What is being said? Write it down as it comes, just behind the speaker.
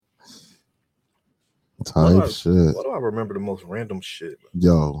Type shit. What do I remember the most random shit?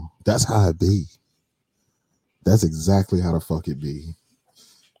 Yo, that's how it be. That's exactly how the fuck it be.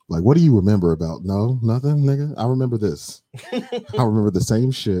 Like, what do you remember about? No, nothing, nigga. I remember this. I remember the same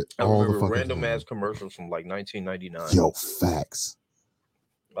shit I all the remember fucking random time. ass commercials from like 1999. Yo, facts.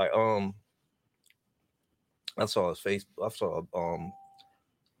 Like I saw a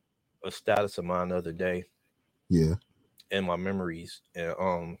status of mine the other day. Yeah. In my memories,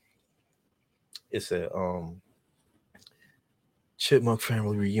 and it said Chipmunk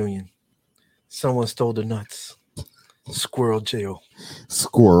family reunion. Someone stole the nuts. Squirrel jail.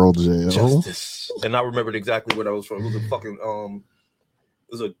 Squirrel jail. Justice. And I remembered exactly where that was from. It was a fucking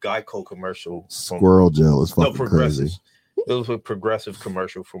it was a Geico commercial. Squirrel jail is fucking crazy. It was a Progressive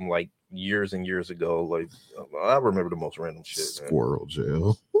commercial from like years and years ago. Like I remember the most random shit. Squirrel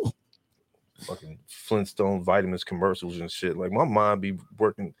jail. Fucking Flintstone vitamins commercials and shit. Like my mind be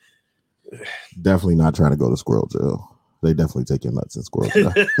working. Definitely not trying to go to squirrel jail. They definitely take your nuts in squirrel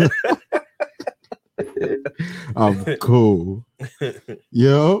jail. I'm cool.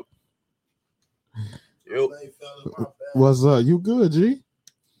 Yo. What's up? You good, G?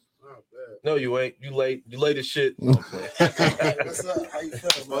 No, you ain't. You late. You late as shit. What's up? How you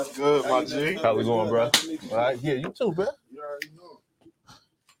feeling? What's good, my G? How we going, bro? All right. Yeah, you too, bro. You already know.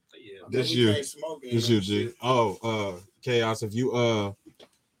 This you, G. Oh, Chaos. If you throw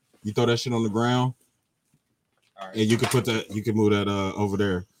that shit on the ground, right. And you can move that over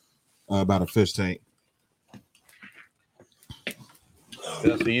there about a fish tank.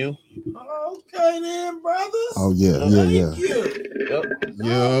 That's for you. Okay then, brothers. Oh yeah. Yep.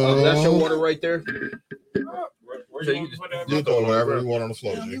 Yo, that's your water right there. So you throw wherever you want on the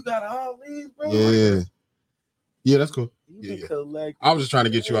floor. Damn, you got all these, bro. Yeah, that's cool. Yeah. I was just trying to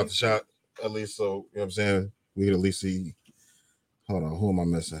get you out the shot, at least, so you know what I'm saying. We could at least see. Hold on, who am I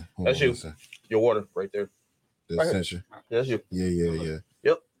missing? That's you. Your water right there. The right extension. That's you. Yeah.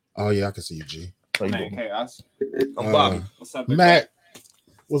 Yep. Oh yeah, I can see you, G. I'm Bobby. What's up, Mac?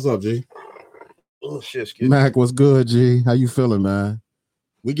 What's up, G? Oh shit, Mac, what's good, G? How you feeling, man?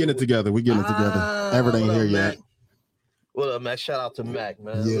 We getting it together. Everything here yet. What up, Mac? Shout out to Mac,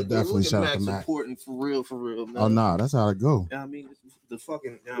 man. Yeah, definitely shout out to Mac. Important for real, man. Oh nah, that's how it go. I mean, the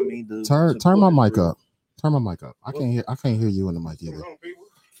fucking. I mean, the turn my mic up. Turn my mic up. I can't hear you in the mic either.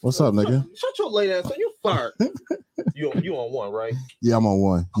 What's up, nigga? Shut your late ass. You fired. you on one, right? Yeah, I'm on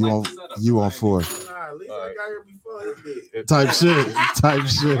one. You on four. Nah, at least I got here before he did. Type shit.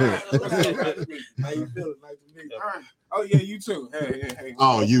 How you feeling? Nice to meet you. Oh yeah, you too. Hey.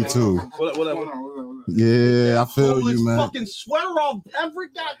 Oh, you too. Whatever. Yeah, I feel Pull you, his man. fucking sweater off every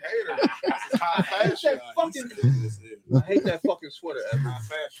goddamn. I hate that fucking sweater.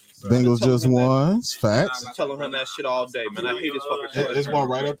 Bengals just won. Facts. I'm telling him that shit all day, man. I hate this fucking sweater. There's one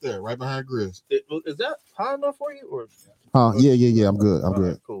right up there, right behind Grizz. Is that high enough for you, or? Yeah. I'm good. I'm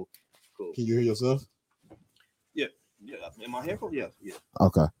good. Cool. Can you hear yourself? Yeah. In my headphones, yeah.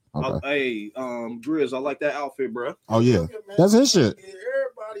 Okay. Hey, Grizz, I like that outfit, bro. Oh yeah, that's his shit.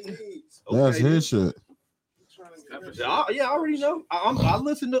 Everybody needs. That's his shit. Yeah, I already know. I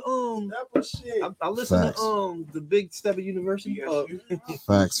listen to I listen to the Big Stepper University.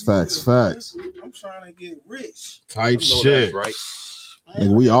 Facts. I'm trying to get rich. Type shit, right?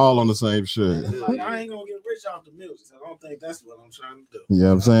 And we all on the same shit. I ain't gonna get rich off the music. I don't think that's what I'm trying to do. You know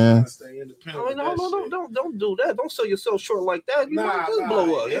what I'm saying? Stay independent. Don't do that. Don't sell yourself short like that. You might just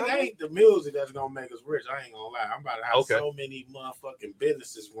blow up. It ain't the music that's gonna make us rich. I ain't gonna lie. I'm about to have so many motherfucking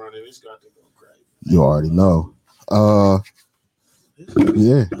businesses running. It's got to go crazy. You already know.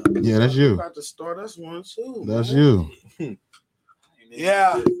 Yeah, that's you. I'm about to start us one too. That's you.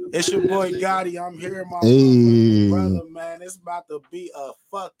 Yeah, it's your boy Gotti. I'm here, my brother, man. It's about to be a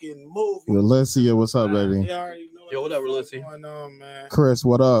fucking movie. Valencia, what's up, baby? You already know what up, Valencia? What's going on, man? Chris,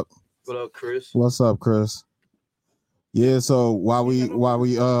 what up? What up, Chris? What's up, Chris? Yeah, so while we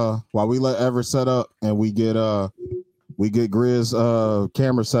let Ever set up and we get Grizz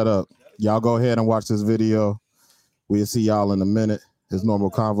camera set up, y'all go ahead and watch this video. We'll see y'all in a minute. It's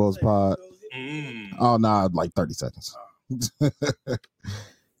Normal Convos Pod. Oh nah, like 30 seconds. Good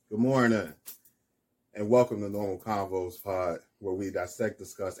morning, and welcome to Normal Convos Pod, where we dissect,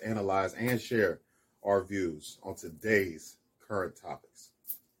 discuss, analyze, and share our views on today's current topics.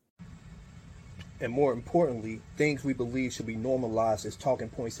 And more importantly, things we believe should be normalized as talking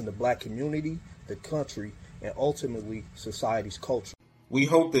points in the Black community, the country, and ultimately society's culture. We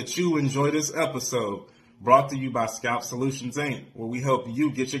hope that you enjoy this episode, brought to you by Scalp Solutions Inc., where we help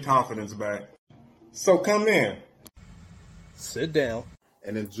you get your confidence back. So come in. Sit down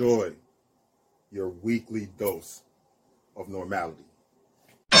and enjoy your weekly dose of normality.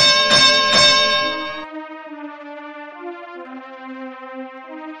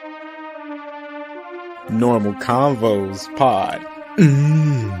 Normal Convos Pod. Hellboy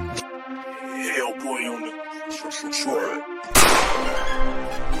on the track.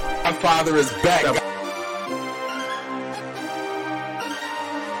 My father is back.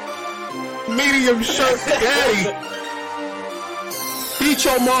 Medium shirt daddy. Beat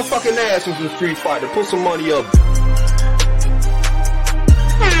your motherfucking ass in the Street Fighter. Put some money up.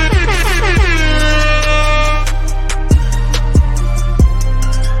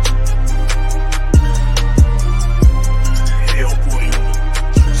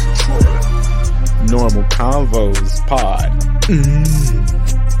 Normal Convos Pod.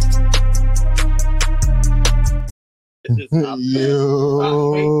 Yo.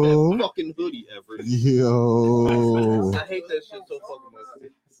 I hate that fucking hoodie ever. Yo. I hate that shit so fucking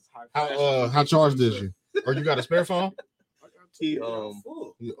much. How charged is you? Or you got a spare phone? He,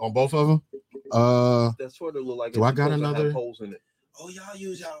 on both of them? that sort of look like do I got another? Holes in it. Oh, y'all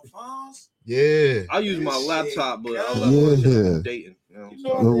use y'all phones? Yeah. I use my laptop, but I'm dating.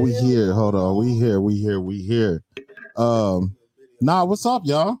 We here. Hold on. We here. Nah, what's up,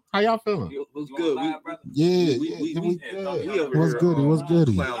 y'all? How y'all feeling? What's good? What's goody? What's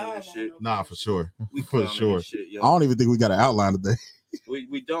goody? Nah, for sure. For sure. I don't even think we got an outline today.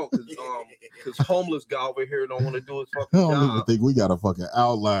 We don't, because homeless guy over here don't want to do his I fucking don't job. even think we got a fucking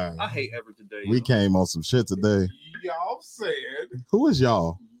outline. I hate Everett today. We came on some shit today. Y'all said. Who is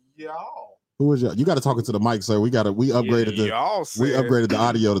y'all? Y'all. Who is y'all? You got to talk into the mic, sir. We upgraded the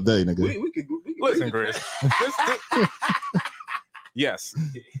audio today, nigga. We could Listen, Chris. Yes,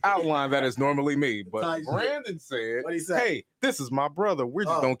 outline that is normally me, but Brandon said, What'd he say? "Hey, this is my brother. We're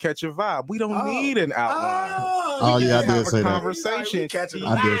just gonna catch a vibe. We don't need an outline. Oh, yeah, I did have say a that. conversation.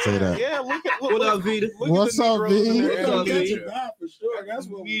 I did say that. Yeah, look What up, Vita? What's up, V? What's up, V? For sure. That's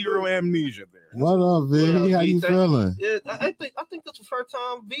what we Negro amnesia there. What up, V? How you feeling? Yeah, I think that's the first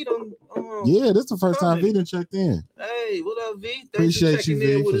time V done. Yeah, this is the first time V done checked in. Hey, what up, V? Thanks Appreciate you,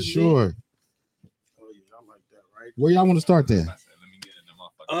 V, for sure. Oh, yeah, I'm like that, right? Where y'all want to start then?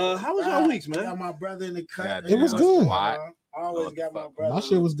 How was your weeks, man? Got my brother in the cut. It was good. I always got my brother. My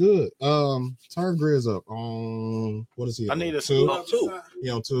shit was good. Turn Grizz up on what is he? I need a two. two. He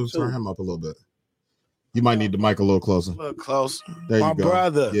on two. Turn him up a little bit. You might need the mic a little closer. A little close. There you My go.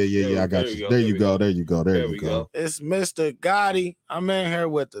 brother. Yeah. I got you. There you go. There you go. It's Mr. Gotti. I'm in here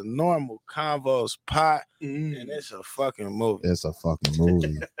with the Normal Convos Pot, and it's a fucking movie. It's a fucking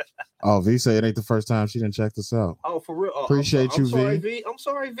movie. Oh, V say it ain't the first time she didn't check this out. Oh, for real. Appreciate you, V. I'm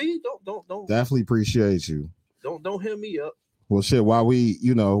sorry, V. Don't. Definitely appreciate you. Don't hit me up. Well, shit. While we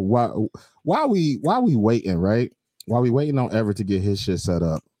waiting, right? While we waiting on Everett to get his shit set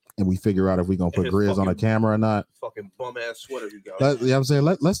up, and we figure out if we gonna put Grizz on a camera or not. Fucking bum ass sweater you got. You know what I'm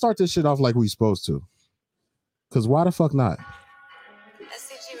saying? Let's start this shit off like we supposed to. Cause why the fuck not?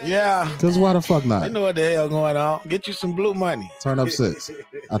 Yeah. Cause why the fuck not? I know what the hell going on. Get you some blue money. Turn up 6.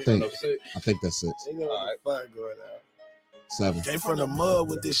 I think that's 6. You know what the fuck going on. 7. Came from the mud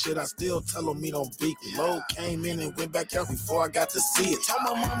with this shit. I still tell them me don't beat me. Low came in and went back out before I got to see it. Told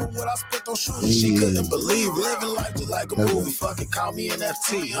my mama what I spent on shooting. She couldn't believe it. Living life just like a movie. Fucking call me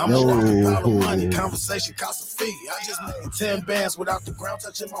NFT. I'm a lot of money. Conversation costs a fee. I just made 10 bands without the ground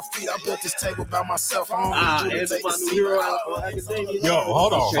touching my feet. I built this table by myself. I don't need you to take a seat. Yo,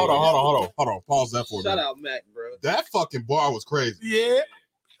 hold on. Pause that for me. Shout out Mac, bro. That fucking bar was crazy. Yeah.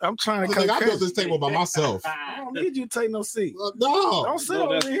 I'm trying to I built this table by myself. I don't need you to take no seat. No. Don't sit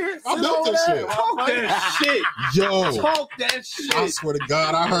over here. I built this shit. Talk that shit. Yo. Talk that shit. I swear to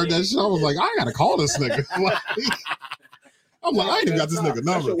God, I heard that shit. I was like, I gotta call this nigga. I'm like, I ain't even got this nigga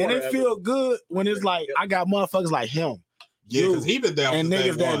number. And it feel good when it's like I got motherfuckers like him. Yeah, because he been down and for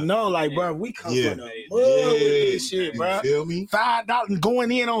niggas that know, like, bro, we come from the mud with this shit, bro. You feel me? $5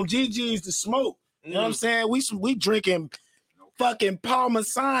 going in on GG's to smoke. You know what I'm saying? We drinking fucking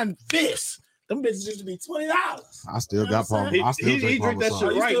Parmesan Fist. Them bitches used to be $20. I still got Parmesan. I still drink drink that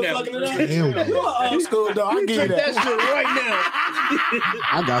Parmesan. shit right now. You old school, though. I give you Drink that that. shit right now.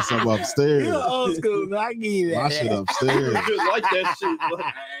 I got some upstairs. You old school, though. I give you that. My shit upstairs. I just like that shit.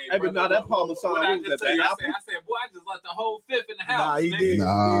 Hey, but now that Parmesan, I that said, boy, I just left the whole fifth in the house. Nah, you did.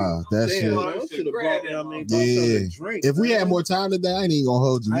 Nah, that shit. Yeah. If we had more time today, I ain't even gonna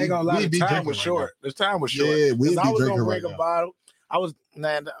hold you. I ain't gonna lie, We'd the be time drinking was right short. The time was short. Yeah, we'd be I was drinking gonna right bring now. a bottle. I was,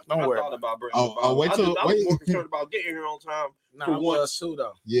 nah, don't worry. I thought about bringing Oh, wait till I was more concerned about getting here on time. Nah, I was too,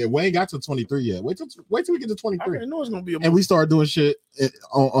 though. Yeah, we ain't got to 23 yet. Wait till we get to I 23. already knew it was gonna be a And we start doing shit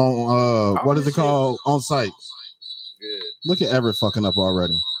on what is it shit. called? On site. Yeah. Look at Everett fucking up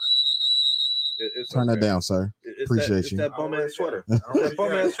already. It's Turn okay. that down, sir. Appreciate you. It's that bum ass sweater. That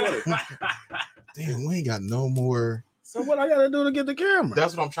bum ass sweater. Damn, we ain't got no more So what I gotta do to get the camera?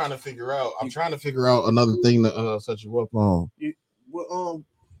 That's what I'm trying to figure out. I'm trying to figure out another thing to set you up on.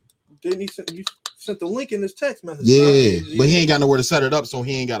 Didn't he sent the link in his text message? Yeah, but he ain't got nowhere to set it up, so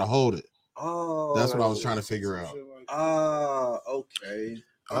he ain't got to hold it. Oh, that's what I was trying to figure out. Okay.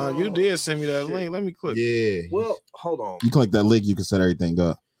 You did send me that link. Let me click. Yeah. Well, hold on. You click that link, you can set everything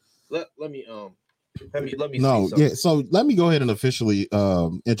up. Let me No, see yeah. So let me go ahead and officially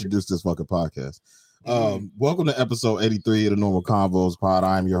introduce this fucking podcast. Welcome to episode 83 of the Normal Convos Pod.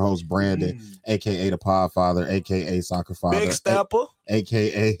 I'm your host, Brandon, aka the Podfather, aka Soccer Father, Big Stepper,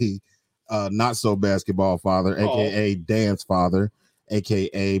 aka Not So Basketball Father, aka Dance Father,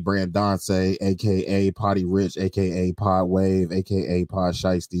 aka Brandonce, aka Potty Rich, aka Pod Wave, aka Pod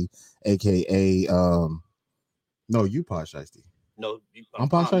Shiesty, aka no, you Pod Shiesty. No, I'm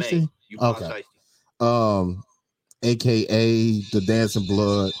Pod Shiesty. You Pod Shiesty. AKA the Dancing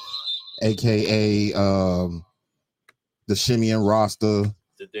Blood, aka the Shimmy and Rasta,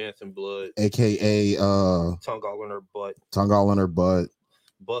 the Dancing Blood, aka tongue all in her butt,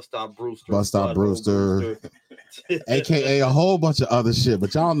 Bust Stop Brewster, aka a whole bunch of other shit,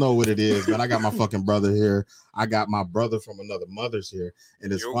 but y'all know what it is, man. I got my fucking brother here. I got my brother from another mother's here,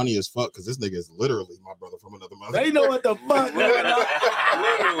 and it's funny as fuck because this nigga is literally my brother from another mother. They know what the fuck going on.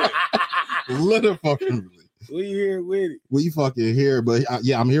 Literally. We here with it. We fucking here, but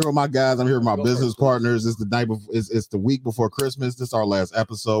yeah, I'm here with my guys. I'm here with my business partners. It's the night before. It's the week before Christmas. This is our last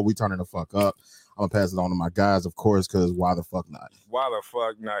episode. We turning the fuck up. I'm gonna pass it on to my guys, of course, because why the fuck not? Why the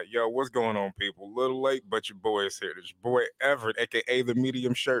fuck not? Yo, what's going on, people? Little late, but your boy is here. This your boy Everett, aka the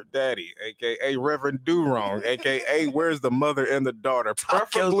medium shirt daddy, aka Reverend Durong, aka where's the mother and the daughter?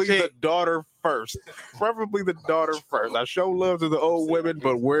 Preferably the daughter first. Preferably the daughter first. I show love to the old women,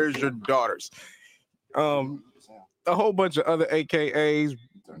 but where's your daughters? A whole bunch of other AKAs,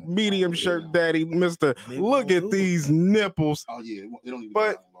 medium shirt daddy, Mr. Look at these nipples. Oh yeah,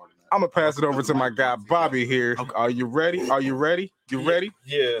 but I'm gonna pass it over to my guy Bobby here. Are you ready? Are you ready? You ready?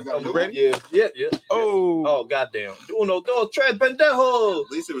 Yeah. You ready? Yeah. Oh, goddamn. Uno, dos, tres, pendejo.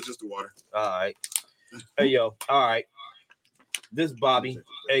 At least it was just the water. All right. Hey, yo. All right. This Bobby,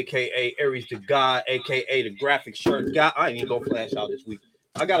 aka Aries the God, aka the graphic shirt guy. I ain't even gonna flash out this week.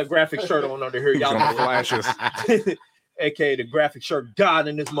 I got a graphic shirt on under here. Y'all know flashes. aka the graphic shirt God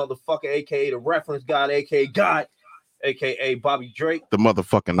in this motherfucker, aka the reference God, aka God, aka Bobby Drake. The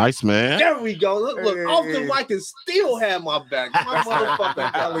motherfucking nice man. There we go. Look, off the mic and still have my back. My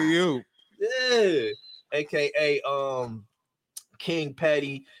motherfucking alley-oop. Yeah. AKA King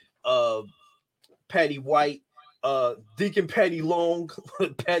Patty, Patty White, Deacon Patty Long,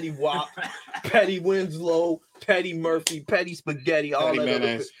 Patty Wop, Patty Winslow, Patty Murphy, Patty Spaghetti, all that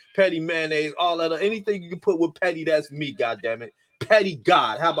mayonnaise. Patty Mayonnaise, all that anything you can put with Patty, that's me, goddammit. Patty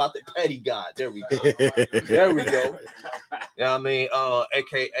God. How about the Patty God? There we go. There we go. You know what I mean?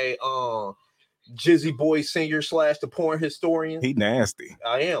 AKA Jizzy Boy Senior / the porn historian. He nasty.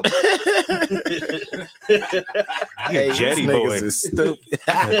 I am. He a jetty boy. Is stupid.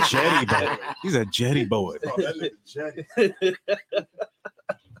 A jetty boy. He's a jetty boy.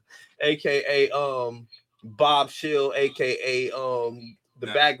 AKA Bob Shill, AKA the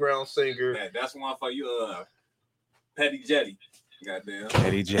background singer. Yeah, that's one for you, Petty Jetty. Goddamn.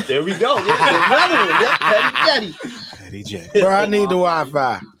 Petty Jetty. There we go. Yeah, another one. Yeah, Petty Jetty. Petty Jetty. Bro, I need the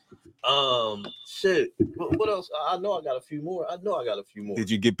Wi-Fi. Shit. What else? I know I got a few more. Did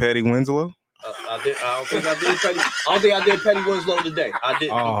you get Petty Winslow? I did. I don't think I did Petty. I don't think I did Petty Winslow today. I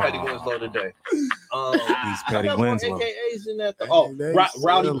didn't do Petty Winslow today. He's Petty Winslow. AKAs in that.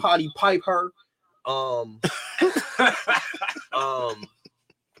 Rowdy Potty Piper.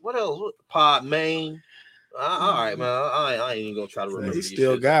 What else? Pod Main. All right, man. I ain't even gonna try to remember. He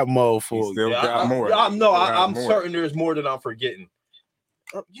still got more for you. Still got more. I'm certain there's more than I'm forgetting.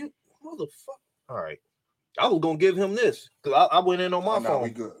 You motherfucker. All right. I was gonna give him this because I went in on my phone.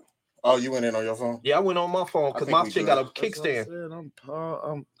 We good. Oh, you went in on your phone? Yeah, I went on my phone because my shit got a kickstand.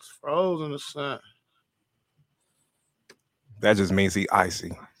 I'm frozen the sun. That just means he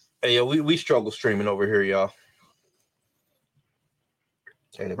icy. Hey, yo, we struggle streaming over here, y'all.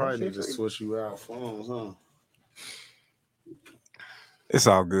 Probably need to switch you out phones, huh? It's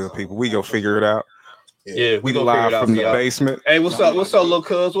all good, people. We go figure it out. Yeah, we live from the basement. Hey, what's up? What's up, little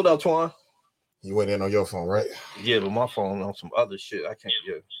cuz? What up, Twan? You went in on your phone, right? Yeah, but my phone on some other shit. I can't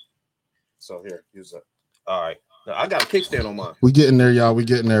get. So here, use that. All right. Now, I got a kickstand on mine. We getting there, y'all. We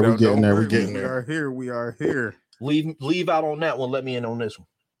getting there. We are here. Leave out on that one. Let me in on this one.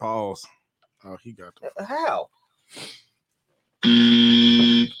 Pause. Oh, he got the how?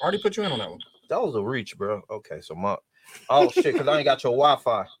 Already put you in on that one. That was a reach, bro. Okay, so my shit, because I ain't got your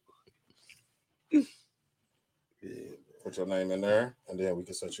Wi-Fi. Yeah, Put your name in there, and then we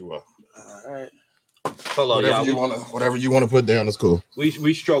can set you up. All right. Hold on, y'all. Whatever you want to put down is cool.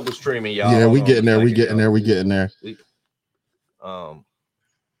 We struggle streaming, y'all. Yeah, we Hold on getting a there. We second, getting there. y'all. We getting there.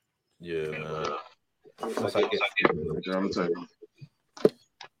 Yeah, man. I'm gonna tell you.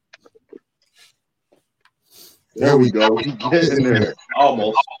 There we go. We getting there.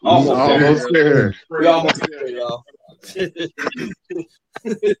 Almost there. We almost there, y'all.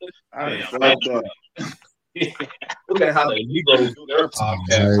 Look at how the Negroes do their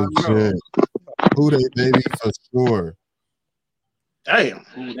podcast. Hey, shit. Who they baby for sure. Damn.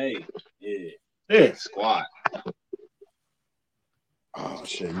 Hey, Yeah. squad. Oh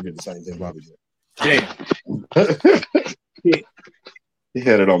shit, you did the same thing Bobby did. Damn. He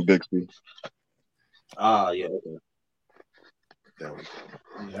had it on Bixby. Ah, yeah. Okay. There we go.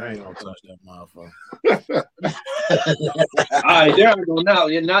 Yeah, I ain't gonna touch that motherfucker. All right, there we go. Now,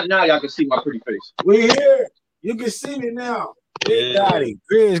 now y'all can see my pretty face. We here. You can see me now. Big Yeah. Gotti,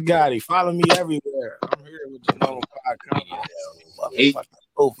 Grizz Gotti. Follow me everywhere. I'm here with the number 5 company. I hate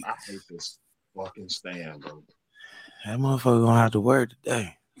this fucking stand, bro. That motherfucker gonna have to work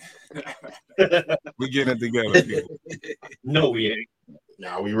today. We getting it together, people. No, we ain't.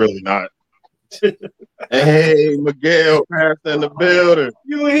 No, we really not. Hey, Miguel, Pastor in the building.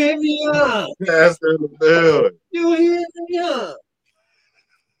 You hit me up. Pastor in the building. You hit me up.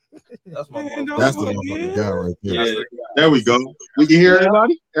 That's my That's the motherfucking guy right there. Yeah. There we go. We can hear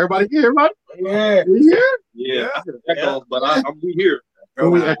everybody? Everybody can hear everybody? Yeah. We here? Yeah. Echo, but I'm we here.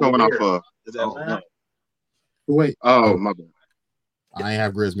 Who we echoing off of? Is that man? Wait. Oh, my bad. I ain't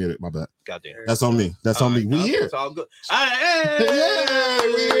have Grizz muted. My bad. Goddamn. That's on me. That's on me. We here. It's all good. Yeah,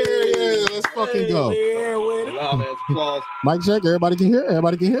 we here. Yeah, let's fucking go. Yeah, with it. Loud ass applause. Mic check. Everybody can hear?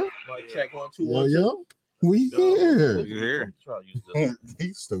 Everybody can hear? Mic check 1 2 Yo, 1 2. yo. We here. You here? Try to use this.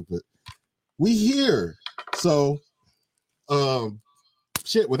 He's stupid. We here. So,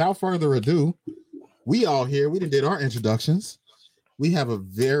 shit, without further ado, we all here. We did our introductions. We have a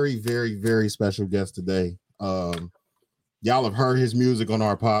very, very, very special guest today. Y'all have heard his music on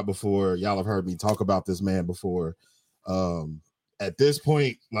our pod before. Y'all have heard me talk about this man before. At this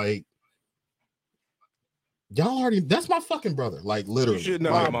point, like, y'all already, that's my fucking brother. Like, literally. You should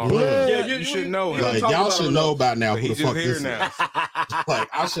know My him blood. already. Yeah, You should know him. Like, y'all should know by now who He's the fuck just this here now. is. Like,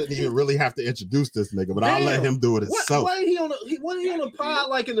 I shouldn't even really have to introduce this nigga, but I'll let him do it himself. Wasn't he on the pod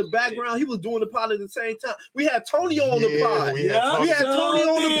like in the background? He was doing the pod at the same time. We had Tony on the pod. we had We had Tony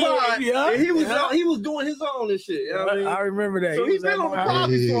on the pod, Yeah. and he was doing his own and shit. You know what I mean? I remember that. So He he's was been at on the my pod house.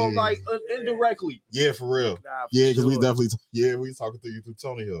 before, like indirectly. Yeah, for real. Nah, for Yeah, because we sure. definitely, we was talking to you through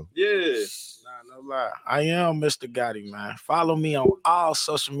Tony Hill. Yeah. Nah, no lie. I am Mr. Gotti, man. Follow me on all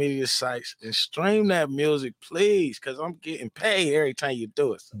social media sites and stream that music, please, because I'm getting paid every time you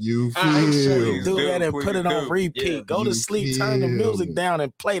do it. So You make sure you feel, Please do do, that and please put it on do. repeat. Yeah. Go to You sleep, turn the feel music me. down,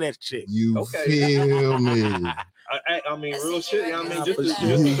 and play that shit. you Okay. feel me. I mean, real shit. You know what I mean, just For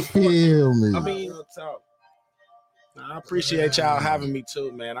to You support. feel me. I mean, Real talk. Nah, I appreciate y'all having me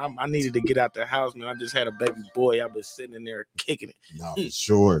too, man. I needed to get out the house, man. I just had a baby boy. I've been sitting in there kicking it. no, for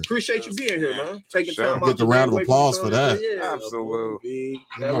sure. appreciate you being here, man. Taking Sure. time out. Get the your round of day away from applause your for son. that. Yeah. Absolutely.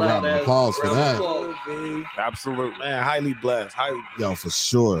 Give a round of applause for that. Absolutely. Man, highly blessed. Yo, for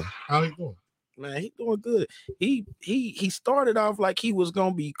sure. How you doing? Man, he doing good. He started off like he was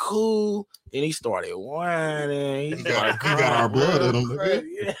gonna be cool, and he started whining. He got our blood in him, nigga.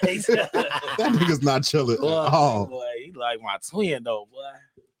 Yeah, he's- That nigga's not chilling at boy, all. boy, he like my twin though,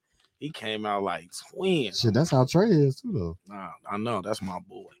 boy. He came out like twin. Shit, that's how Trey is too, though. Nah, I know that's my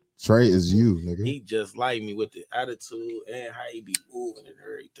boy. Trey is you, nigga. He just like me with the attitude and how he be moving and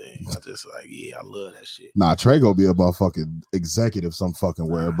everything. I just like, yeah, I love that shit. Nah, Trey gonna be a motherfucking executive some fucking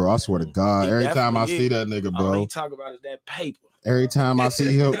where, bro. I swear to God. He Every time I definitely see is. that nigga, All bro. he talk about is that paper. Every time I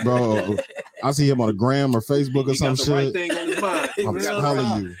see him, bro, I see him on the gram or Facebook or He some got the right shit. thing on his mind. I'm Real telling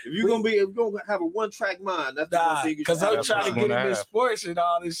talk. you. If you're gonna have a one-track mind, that's the one Nah, thing you because should I'm have. trying to what get you him wanna in have. sports and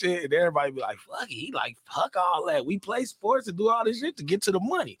all this shit, and everybody be like, "Fuck it," he like, "Fuck all that. We play sports and do all this shit to get to the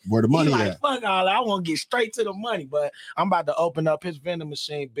money." Where the He money like, at? "Fuck all that. I want to get straight to the money." But I'm about to open up his vending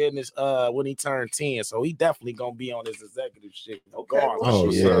machine business when he turned 10, so he definitely gonna be on his executive shit. Okay. regardless. Oh,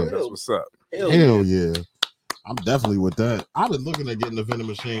 What's yeah. up? That's what's up. Hell yeah. I'm definitely with that. I've been looking at getting the vending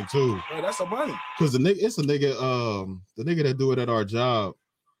machine too. Bro, that's some money. Cause the nigga, the nigga that do it at our job,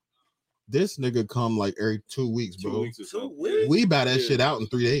 this nigga come like every 2 weeks, bro. 2 weeks or 2 so. weeks. We buy that shit out in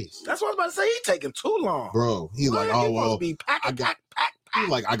 3 days. That's what I was about to say. He taking too long, Bro, he like, He oh supposed well, to be pack, I got- pack. he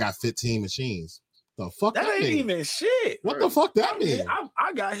like, I got 15 machines. The fuck That ain't mean? even shit. What the fuck that mean?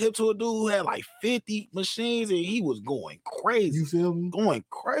 I got hip to a dude who had like 50 machines and he was going crazy. You feel me? Going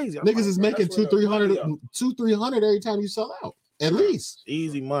crazy. I'm Niggas like, is bro, making that's where the money at. 200-300 every time you sell out. At least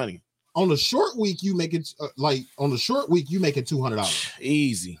Easy money. on the short week you make it you making $200.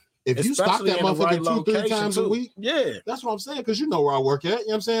 Easy. If you stock Especially that in the right motherfucker 2-3 location, times too. a week, Yeah. that's what I'm saying. Because you know where I work at. You know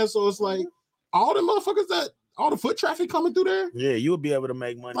what I'm saying? So it's like all the motherfuckers all the foot traffic coming through there. Yeah, you'll be able to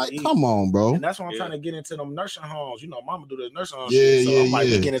make money. Like, easy. come on, bro. And that's why I'm trying to get into them nursing homes. You know, mama do the nursing homes. Yeah, shit. So yeah, I'm like,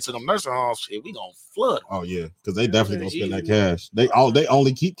 yeah. we get into them nursing homes shit. We gonna flood. Oh yeah, because they definitely gonna spend that Easy. cash. They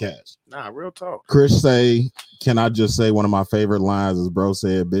only keep cash. Nah, real talk. Chris say, can I just say one of my favorite lines is bro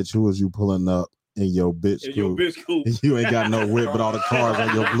said, bitch, who is you pulling up in your bitch coupe? You ain't got no whip, but all the cars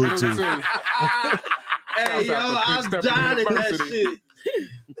on your Bluetooth. Hey, yo, I'm dying in that shit. Hey,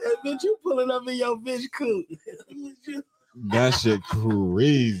 bitch, you pulling up in your bitch coupe. That shit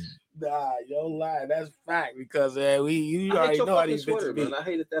crazy. Nah, yo lie. That's fact because you I hate already your know how fucking these sweater, bitches be. man. I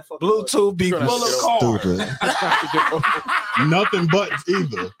hated that fucking Bluetooth be You're full of cars. Stupid. Nothing but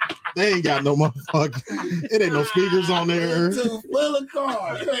either. They ain't got no motherfucker. It ain't no speakers on there. Bluetooth full of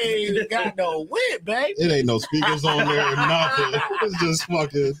cars. You ain't even got no whip, baby. It ain't no speakers on there. Nothing. It's just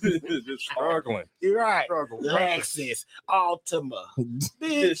fucking. Just struggling. You're right. Struggling. Lexus, Altima.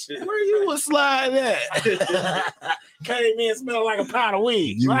 Bitch, where you was sliding at? Came in smelling like a pound of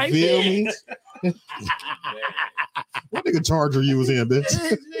weed. You right feel there. me? What nigga Charger you was in,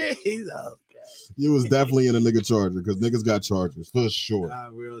 bitch? He's up. You was definitely in a nigga Charger because niggas got Chargers for sure. Nah,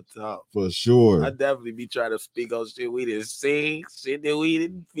 real talk. For sure. I definitely be trying to speak on shit we didn't sing, shit that we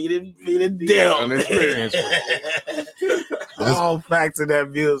didn't deal. Unexperienced. All facts of that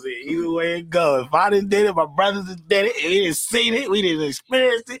music. Either way it go. If I didn't did it, my brothers did it. We didn't seen it. We didn't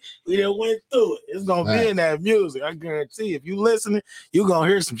experience it. We didn't went through it. It's gonna be in that music. I guarantee. If you listening, you gonna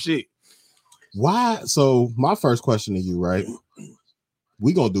hear some shit. Why? So my first question to you, right?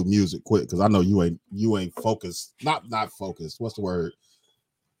 We gonna do music quick because I know you ain't focused. Not focused. What's the word?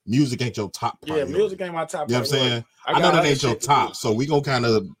 Music ain't your top priority. Yeah, music ain't my top. You know what I'm priority. saying? I I know got that other ain't your shit to top, do. so we gonna kind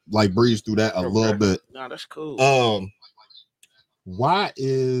of like breeze through that a little bit. Nah, that's cool. Why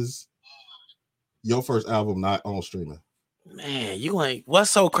is your first album not on streaming? Man, you ain't. What's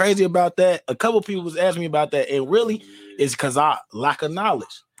so crazy about that? A couple people was asking me about that, and really, it's because I lack of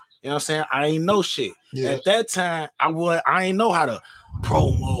knowledge. You know what I'm saying? I ain't know shit. Yeah. At that time, I ain't know how to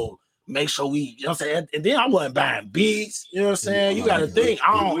promo, make sure we, you know what I'm saying? And then I wasn't buying beats, you know what I'm saying? You gotta think.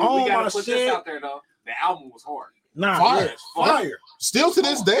 I don't We own gotta my put shit. this out there though. The album was hard. Nah, Fire. yeah, fire. Still to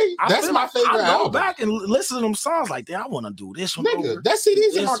this day, I that's feel my like favorite I go album. back and listen to them songs like that. I want to do this one Nigga, over. that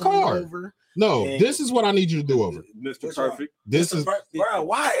CD's in my this one car. over. No, And- this is what I need you to do over. Mr. Perfect. This is Bro,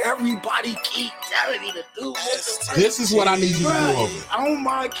 why everybody keep telling me to do Mr. this is what I need you to do over. On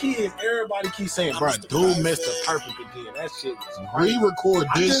my kids, everybody keeps saying, bro, do Mr. Perfect again. That shit was crazy. Re-record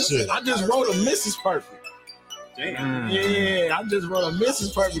this shit. I just wrote a Mrs. Perfect. Yeah, I just wrote a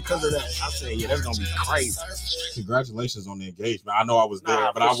Mrs. Perfect because of that. I said, yeah, that's gonna be crazy. Congratulations on the engagement. I know I was there,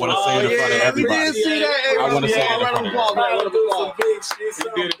 Nah, but I for want to sure. say it in Oh, front of yeah, we everybody. did see that. I wanna say it in Round front of of applause, round of applause. You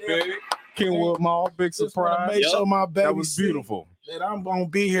did it, baby. Kenwood Mall, big Just wanna surprise. make sure my baby That was see beautiful. that I'm gonna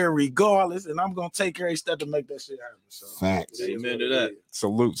be here regardless, and I'm gonna take every step to make that shit happen. So, Facts. it is Amen what to it that. is.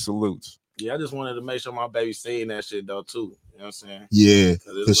 Salutes. Yeah, I just wanted to make sure my baby seen that shit though too. You know what I'm saying? Yeah,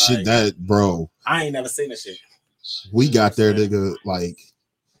 'Cause it's the shit like, that, bro, I ain't never seen that shit. we got there, nigga. Like,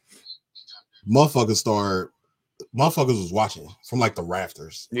 motherfuckers was watching from like the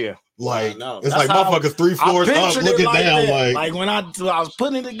rafters. Yeah. Like, I know. it's That's like how motherfuckers 3 I floors up, pictured it looking like down. that. Like, when I was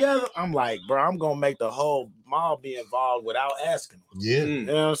putting it together, I'm like, bro, I'm gonna make the whole mall be involved without asking them. yeah. You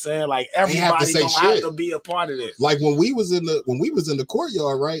know what I'm saying? Like They have to everybody say gonna have shit. to be a part of this. Like when we was in the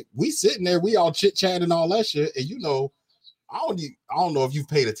courtyard, right? We sitting there, we all chit chatting and all that shit. And you know, I don't know if you've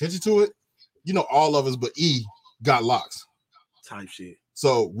paid attention to it. You know, all of us but E got locks. Type shit.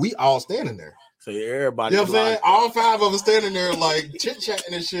 So we all standing there. So everybody. You know what I'm saying? All 5 of us standing there like chit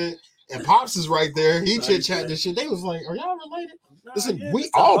chatting and shit. And Pops is right there. He chit chatting and shit. They was like, "Are y'all related?" Listen, we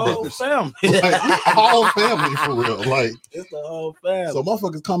all brothers. Family. Like, we all family for real. Like, It's the whole family. so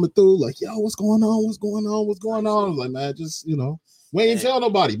motherfuckers coming through, like, yo, what's going on? What's going on? What's going on? I was like, man, just, you know, we ain't tell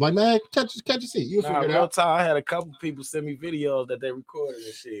nobody. Like, man, catch your seat. You'll figure it real out. time, I had a couple people send me videos that they recorded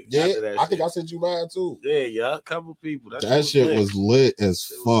and shit. Yeah, after that I think shit. I sent you mine too. Yeah, a couple people. That shit lit. was lit as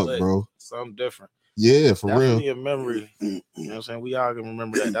It was fuck, lit. bro. Something different. Yeah, for Definitely real. a memory. You know what I'm saying? We all can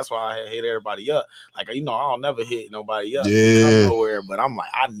remember that. That's why I hit everybody up. Like, you know, I don't never hit nobody up. Yeah. Nowhere, but I'm like,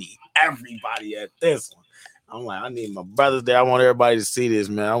 I need everybody at this one. I'm like, I need my brothers there. I want everybody to see this,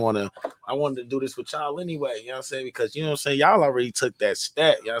 man. I want I wanted to do this with y'all anyway. You know what I'm saying? Because you know what I'm saying, y'all already took that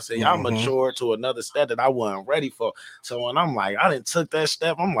step. You know what I'm saying? Y'all matured to another step that I wasn't ready for. So when I'm like, I didn't took that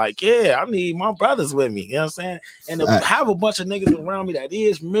step, I'm like, yeah, I need my brothers with me. You know what I'm saying? And to have a bunch of niggas around me that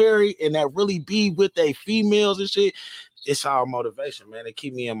is married and that really be with their females and shit, it's all motivation, man. They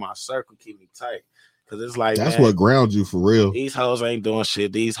keep me in my circle, keep me tight. Cause it's like that's man, what grounds you for real. These hoes ain't doing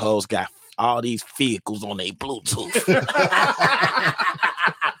shit. These hoes got all these vehicles on their Bluetooth.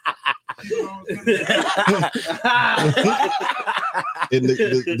 And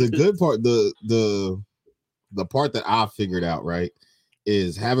the good part, the part that I figured out, right,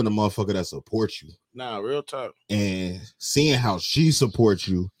 is having a motherfucker that supports you. Nah, real talk. And seeing how she supports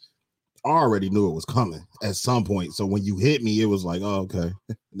you, I already knew it was coming at some point. So when you hit me, it was like, oh, okay,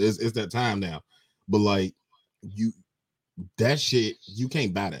 it's that time now. But like that shit, you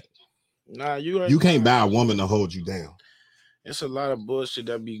can't buy that. Nah, you can't buy a woman to hold you down. It's a lot of bullshit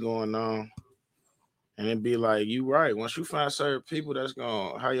that be going on. And it be like, you right. Once you find certain people that's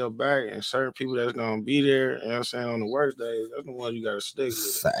gonna have your back and certain people that's gonna be there, you know what I'm saying, on the worst days, that's the one you gotta stick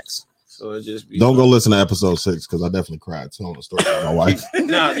with. Facts. So it just be don't go listen to episode 6 because I definitely cried telling the story of my wife.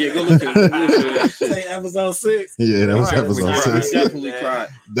 Nah, yeah, go listen to say episode 6. Yeah, that was episode 6. Definitely cried.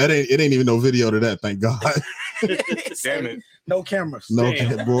 It ain't even no video to that, thank God. Damn it. No cameras. No,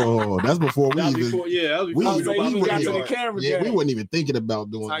 bro. That's before we even. We wasn't even thinking about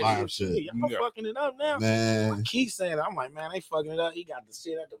doing live shit. Y'all fucking it up now. Man, I keep saying that. I'm like, man, they fucking it up. He got the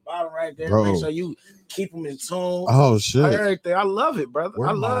shit at the bottom right there. Bro. Make sure you keep them in tune. Oh shit. Everything. I love it, brother.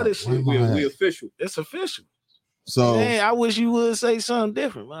 I love this shit. We official. It's official. So man, I wish you would say something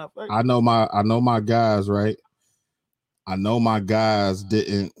different, motherfucker. I know my guys, right? I know my guys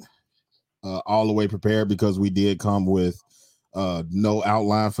didn't all the way prepared because we did come with no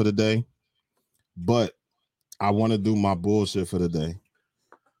outline for the day, but I want to do my bullshit for the day.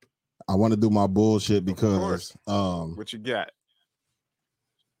 I want to do my bullshit because what you got?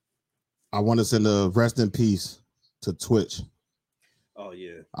 I want to send a rest in peace to Twitch. Oh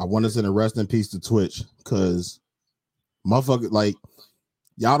yeah. I want to send a rest in peace to Twitch because motherfucker, like,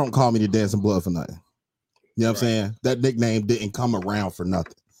 y'all don't call me the Dancing Blood for nothing. You know what I'm saying? That nickname didn't come around for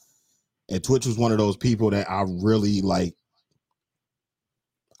nothing. And Twitch was one of those people that I really like.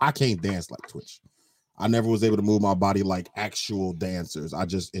 I can't dance like Twitch. I never was able to move my body like actual dancers. I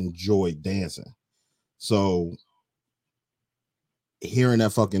just enjoyed dancing. So hearing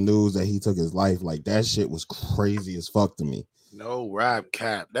that fucking news that he took his life, like that shit was crazy as fuck to me. No rap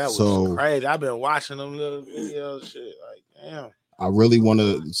cap. That was crazy. I've been watching them little videos, shit. Like, damn. I really want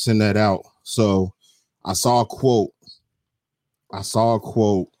to send that out. So I saw a quote.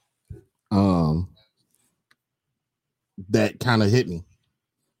 That kind of hit me.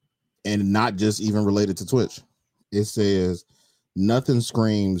 And not just even related to Twitch. It says, nothing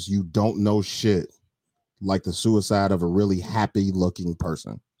screams you don't know shit like the suicide of a really happy looking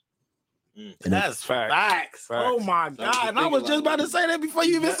person. And that's facts. Oh my God. And I was just about to say that before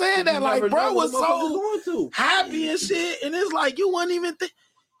you even said that. Like, bro was so happy and shit. And it's like, you wouldn't even think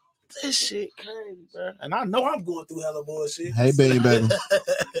this shit crazy, bro. And I know I'm going through hella bullshit. Hey, baby.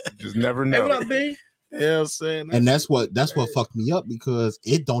 Just never know. Hey, what up, B? Yeah, I'm saying. And that's what fucked me up because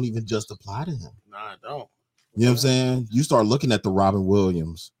it don't even just apply to him. Nah, it don't. You know what I'm saying? You start looking at the Robin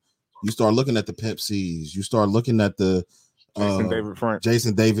Williams. You start looking at the Pimp C's. You start looking at the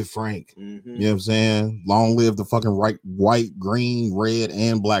Jason David Frank. Mm-hmm. You know what I'm saying? Long live the fucking white, green, red,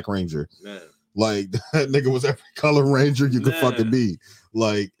 and black Ranger. Man. Like that nigga was every color Ranger you could fucking be.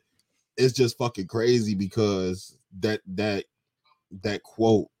 Like it's just fucking crazy because that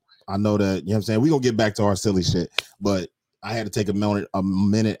quote. I know that, you know what I'm saying? We're gonna get back to our silly shit, but I had to take a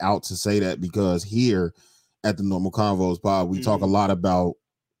minute out to say that because here at the Normal Convos Pod, we talk a lot about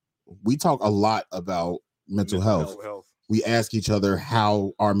mental health. We ask each other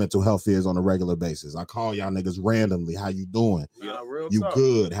how our mental health is on a regular basis. I call y'all niggas randomly. How you doing? You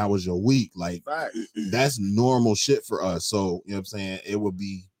good? How was your week? Like that's normal shit for us. So, you know what I'm saying?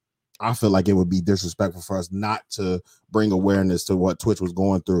 I feel like it would be disrespectful for us not to bring awareness to what Twitch was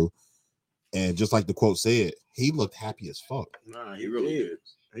going through. And just like the quote said, he looked happy as fuck. Nah, he really did.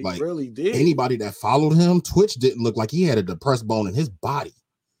 He like, really did. Anybody that followed him, Twitch didn't look like he had a depressed bone in his body.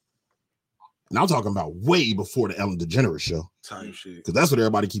 And I'm talking about way before the Ellen DeGeneres show. Type shit. Because that's what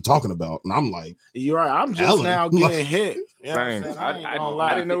everybody keep talking about. And I'm like, you're right. I'm just Ellen. Now getting hit. You know I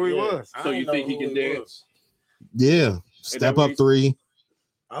didn't know he was. So you think he can dance? Yeah. Step Up 3.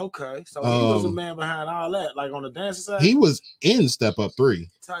 Okay, so he was a man behind all that, like on the dancing side. He was in Step Up 3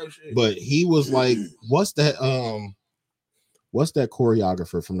 type shit, but he was like, "What's that? what's that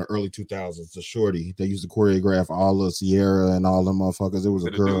choreographer from the early 2000s? The shorty. They used to choreograph all of Sierra and all them motherfuckers. It was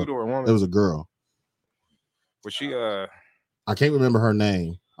a girl. Dude or a woman? It was a girl. Was she I can't remember her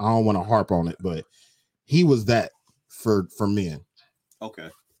name. I don't want to harp on it, but he was that for men. Okay.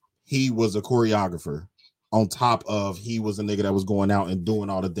 He was a choreographer on top of he was a nigga that was going out and doing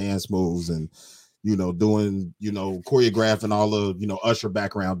all the dance moves and doing choreographing all of Usher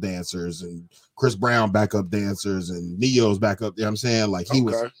background dancers and Chris Brown backup dancers and Neo's backup. You know what I'm saying? Like he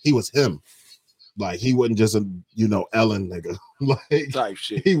was him. Like he wasn't just a Ellen nigga. Like type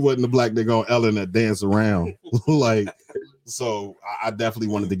shit. He wasn't a black nigga on Ellen that dance around. Like so I definitely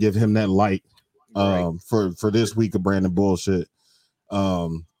wanted to give him that light for this week of Brandon bullshit.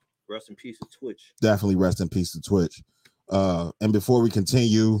 Rest in peace to Twitch. Definitely rest in peace to Twitch. And before we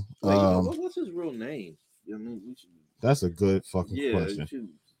continue, what's his real name? I mean, we should, that's a good fucking question.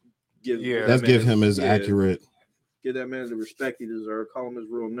 Let's give him his accurate. Give that man the respect he deserves. Call him his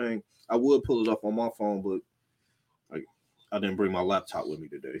real name. I would pull it up on my phone, but I didn't bring my laptop with me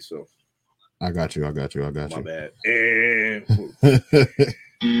today, so I got you. My bad.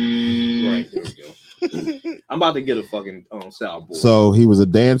 Right, there we go. I'm about to get a fucking soundboard. So he was a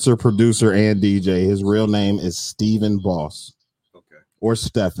dancer, producer, and DJ. His real name is Stephen Boss. Okay. Or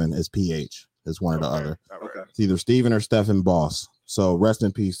Stephen is PH. It's one or the other. Okay. It's either Stephen or Stephen Boss. So rest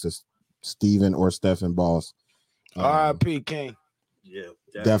in peace to Stephen or Stephen Boss. R.I.P. King. Yeah.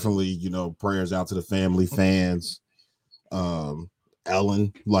 Definitely, prayers out to the family, fans.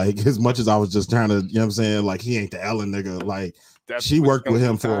 Ellen, like as much as I was just trying to, what I'm saying, like he ain't the Ellen nigga. Like she worked with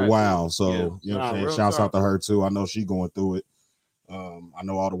him for a while, so what I'm saying. Shouts out to her too. I know she going through it. I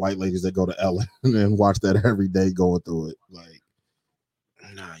know all the white ladies that go to Ellen and watch that every day going through it. Like,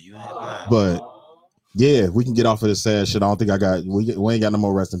 but yeah, we can get off of this sad shit. I don't think we ain't got no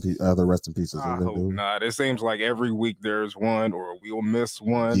more rest in peace. Other rest in pieces. I hope not. It seems like every week there's one, or we'll miss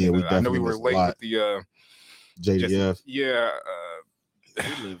one. Yeah, we I know we were late with the JDF.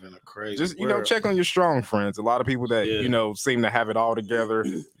 We live in a crazy just world. check on your strong friends. A lot of people that seem to have it all together,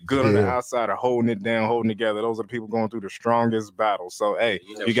 good on the outside, are holding it down, holding together. Those are the people going through the strongest battles. So hey,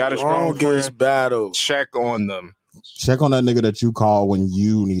 you got a strong friend, battle. Check on them. Check on that nigga that you call when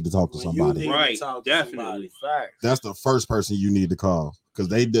you need to talk to somebody. Right, definitely. That's the first person you need to call because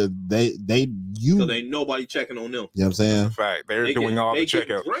they ain't nobody checking on them. You know what I'm saying? Fact, they're doing all the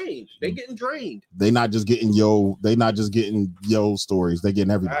checkout. They getting drained. They not just getting yo stories. They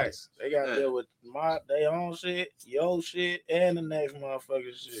getting everybody's. They got to deal with their own shit, yo shit, and the next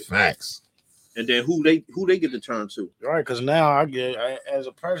motherfucker shit. Facts. And then who they get to turn to? Right, because now as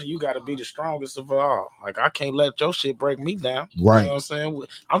a person, you got to be the strongest of all. Like I can't let your shit break me down. Right. You know what I'm saying?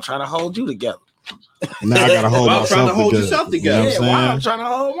 I'm trying to hold you together. Now I gotta hold myself trying to hold yourself together. You know why I'm trying to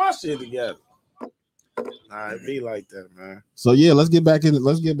hold my shit together. It be like that, man. So yeah, let's get back into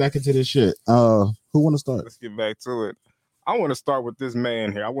this shit. Who want to start? Let's get back to it. I want to start with this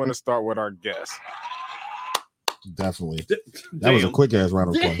man here. I want to start with our guest. Definitely. That was a quick ass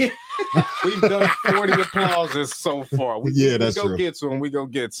round of applause. We've done 40 applauses so far. We that's go true. Get to him. We go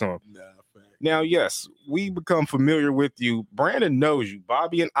get to him. Now, yes, we become familiar with you. Brandon knows you.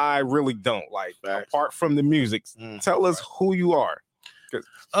 Bobby and I really don't. Like, apart from the music, tell us who you are.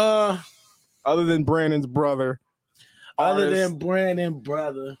 Other than Brandon's brother. I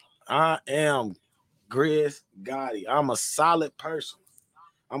am Grizz Gotti. I'm a solid person.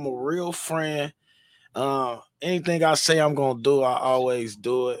 I'm a real friend. Anything I say I'm gonna do, I always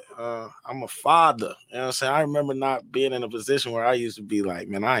do it. I'm a father. You know what I'm saying? I remember not being in a position where I used to be like,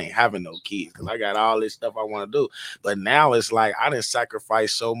 man, I ain't having no kids because I got all this stuff I want to do. But now it's like I didn't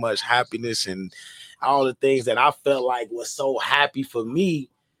sacrifice so much happiness and all the things that I felt like was so happy for me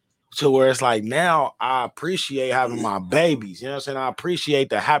to where it's like now I appreciate having my babies. You know what I'm saying? I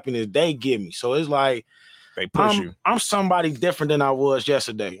appreciate the happiness they give me. So it's like they push you. I'm somebody different than I was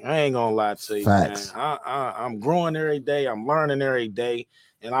yesterday. I ain't gonna lie to you, Facts. man. I'm growing every day. I'm learning every day.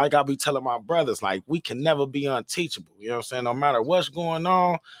 And I gotta be telling my brothers, like, we can never be unteachable. You know what I'm saying? No matter what's going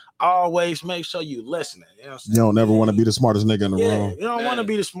on, always make sure you listening. You know what I'm saying? You don't never want to be the smartest nigga in the room. You don't want to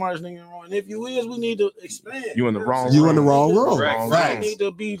be the smartest nigga in the room. And if you is, we need to expand. You in the wrong room. You in the wrong room. You need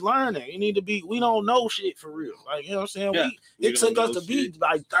to be learning. You need to be, we don't know shit for real. Like, you know what I'm saying? It took us to be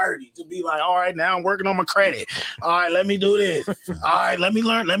like 30 to be like, all right, now I'm working on my credit. All right, let me do this. All right, let me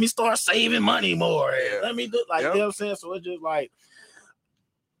learn. Let me start saving money more. Let me do, like, you know what I'm saying? So it's just like,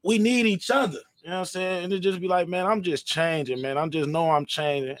 we need each other. You know what I'm saying? And it just be like, man, I'm just changing, man. I'm just know I'm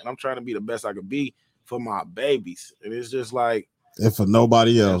changing and I'm trying to be the best I could be for my babies. And it's just like, if for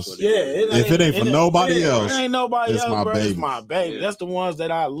nobody else. If it ain't for nobody else, it ain't nobody it's else, my bro. baby. It's my baby. That's the ones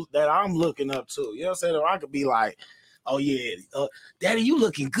that I'm looking up to. You know what I'm saying? Or I could be like, oh yeah, Daddy, you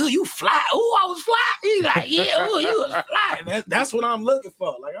looking good. You fly. Oh, I was fly. He like, yeah, oh, you was fly. That's what I'm looking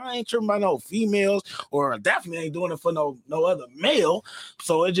for. Like, I ain't tripping about no females, or definitely ain't doing it for no other male.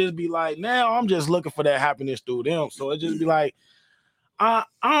 So it just be like, now I'm just looking for that happiness through them. So it just be like, I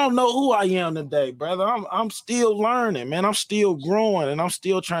don't know who I am today, brother. I'm still learning, man. I'm still growing, and I'm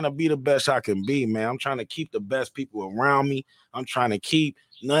still trying to be the best I can be, man. I'm trying to keep the best people around me. I'm trying to keep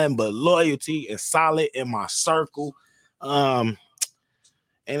nothing but loyalty and solid in my circle. And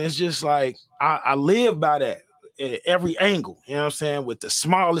it's just like I live by that at every angle, you know what I'm saying? With the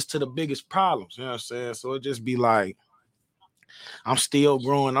smallest to the biggest problems, you know what I'm saying? So it just be like, I'm still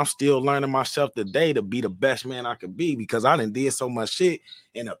growing. I'm still learning myself today to be the best man I could be, because I done did so much shit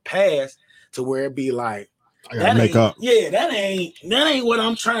in the past to where it be like, I gotta make up. Yeah, that ain't what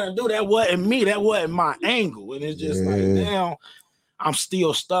I'm trying to do. That wasn't me. That wasn't my angle. And it's just like, now I'm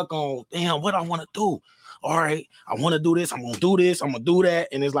still stuck on, damn, what I want to do. All right, I want to do this. I'm going to do this. I'm going to do that.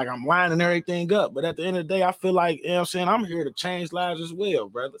 And it's like I'm lining everything up. But at the end of the day, I feel like, you know what I'm saying, I'm here to change lives as well,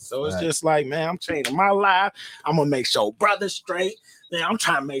 brother. So it's just like, man, I'm changing my life. I'm going to make sure brother's straight. Man, I'm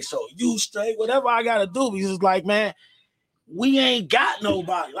trying to make sure you straight. Whatever I got to do. Because it's like, man, we ain't got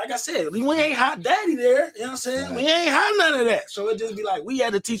nobody. Like I said, we ain't hot daddy there. You know what I'm saying? Right. We ain't had none of that. So it just be like, we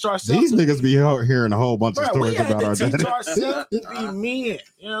had to teach ourselves. These niggas be hearing a whole bunch of stories about our daddy. We had to teach ourselves to be men.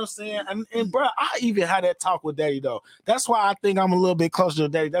 You know what I'm saying? And bro, I even had that talk with daddy, though. That's why I think I'm a little bit closer to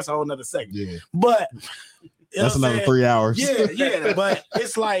daddy. That's a whole nother segment. Yeah. But that's another 3 hours. Yeah. But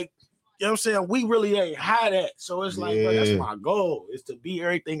it's like, you know what I'm saying? We really ain't had that. So it's like, bro, that's my goal, is to be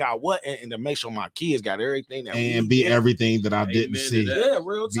everything I want and to make sure my kids got everything that and be everything that I didn't see. Yeah,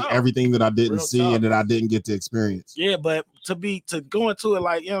 real talk. Be everything that I didn't see and that I didn't get to experience. Yeah, but to go into it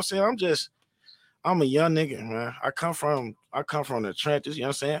like, you know what I'm saying? I'm a young nigga, man. I come from the trenches, you know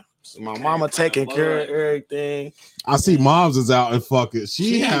what I'm saying? So my mama taking care of everything. I see moms is out and fucking.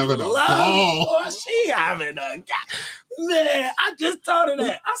 She having a ball. She having a man. I just told her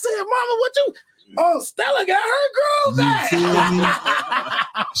that. I said, Mama, what you? Oh, Stella got her girl back.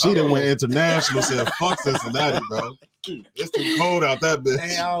 She done went international. Said, "Fuck Cincinnati, bro. It's too cold out that bitch."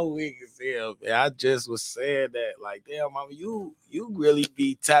 Man, all weak as hell, man. I just was saying that, like, damn, Mama, you really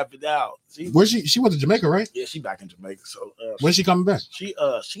be tapping out. Where she went to Jamaica, right? Yeah, she back in Jamaica. So when's she coming back? She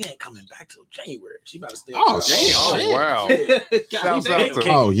ain't coming back till January. She about to stay. Oh wow!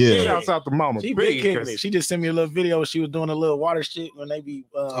 Shouts out to Mama. She been kicking it. She just sent me a little video. She was doing a little water shit when they be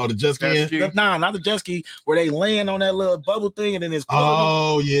the jet ski. Nah, not the jet ski, where they land on that little bubble thing and then it's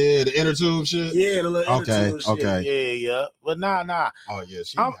yeah, the inner tube shit. Yeah, the little inner tube shit. Okay. Yeah. But nah. Oh yeah.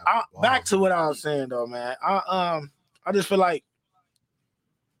 Back to what I was saying though, man. I just feel like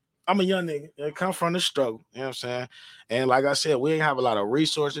I'm a young nigga that come from the struggle, you know what I'm saying? And like I said, we ain't have a lot of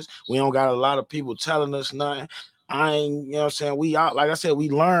resources. We don't got a lot of people telling us nothing. You know what I'm saying? We out, like I said, we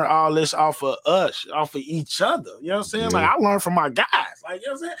learn all this off of us, off of each other. You know what I'm saying? Like I learned from my guys. Like, you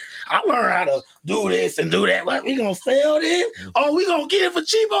know what I'm saying? I learned how to do this and do that. Like, we gonna sell this? Oh, we gonna get it for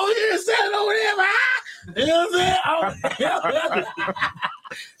cheap over here and sell it over there. You know what I'm saying? You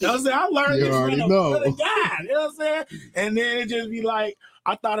know what I'm saying? I learned this from the guy. You know what I'm saying? And then it just be like,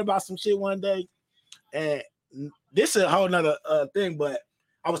 I thought about some shit one day, and this is a whole nother thing, but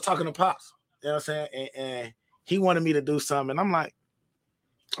I was talking to Pops, you know what I'm saying? And he wanted me to do something, and I'm like,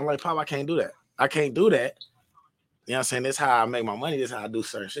 Pop, I can't do that. I can't do that. You know what I'm saying? This is how I make my money. This is how I do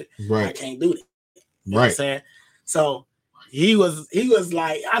certain shit. Right. I can't do that. You know what I'm saying? So he was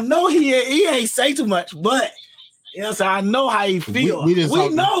like, I know he ain't say too much, but you know what I'm saying? I know how he feel. We didn't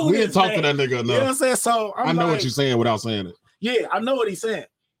talk to that nigga enough. You know what I'm saying? So I know what you're saying without saying it. Yeah, I know what he's saying.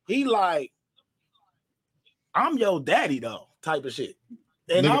 He like, I'm your daddy though, type of shit.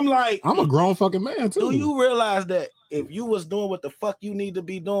 And nigga, I'm like, I'm a grown fucking man too. Do you realize that if you was doing what the fuck you need to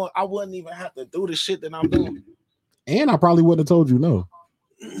be doing, I wouldn't even have to do the shit that I'm doing? And I probably wouldn't have told you no.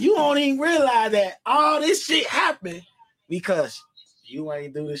 You don't even realize that all this shit happened because you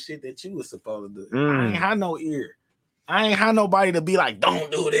ain't do the shit that you was supposed to do. I ain't had no ear. I ain't had nobody to be like,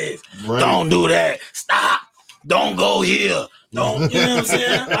 don't do this, don't do that, stop. Don't go here. Don't, you know what I'm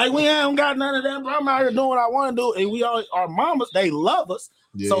saying? Like, we ain't got none of that, but I'm out here doing what I want to do. And we all, our mamas, they love us.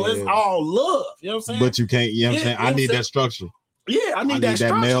 Yeah. So it's all love. You know what I'm saying? But you can't, you know what I'm saying? I need that structure. Yeah, I need that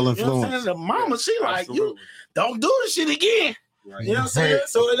structure. Male influence. You know what I'm saying? The mama, she like, you don't do this shit again. Right. You know what I'm saying?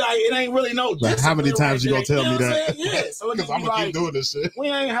 So it ain't really no like how many times you gonna tell me that? Yeah, so because I'm gonna keep doing this shit. We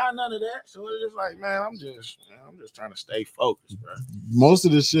ain't had none of that. So it's just like, man, I'm just trying to stay focused, bro. Most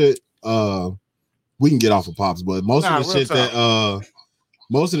of the shit, we can get off of Pops, but most of the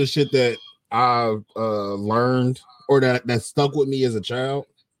shit that I learned or that stuck with me as a child,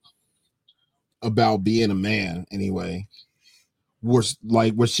 about being a man anyway was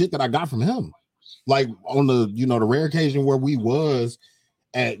shit that I got from him. Like on the the rare occasion where we was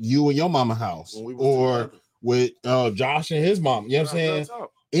at you and your mama house or with Josh and his mom. You know what I'm saying?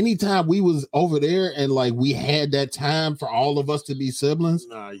 Anytime we was over there and like we had that time for all of us to be siblings,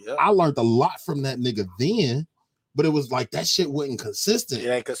 I learned a lot from that nigga then. But it was like that shit wasn't consistent. It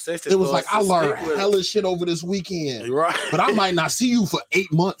ain't consistent. It was like I learned hella shit over this weekend, right? But I might not see you for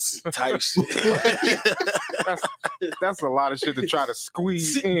 8 months. Type shit. That's a lot of shit to try to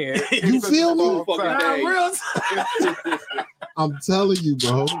squeeze in. You feel me? I'm telling you,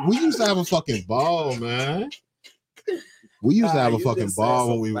 bro. We used to have a fucking ball, man. We used to have a fucking ball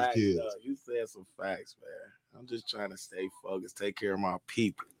when we were kids. You said some facts, man. I'm just trying to stay focused, take care of my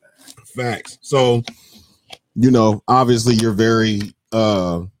people, man. Facts. So, obviously you're very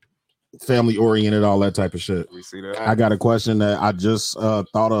family oriented, all that type of shit. We see that. I got a question that I just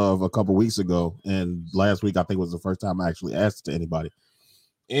thought of a couple weeks ago, and last week I think was the first time I actually asked it to anybody.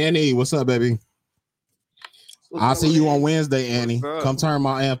 Annie, what's up, baby? I'll see you on Wednesday, Annie. Come turn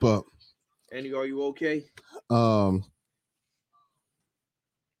my amp up. Annie, are you okay?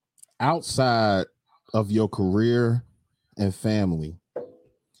 Outside of your career and family,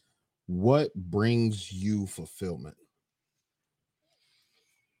 what brings you fulfillment?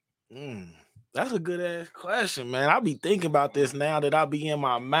 That's a good ass question, man. I be thinking about this now that I be in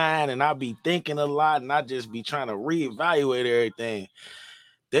my mind and I be thinking a lot and I just be trying to reevaluate everything.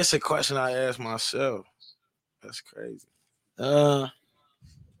 That's a question I ask myself. That's crazy.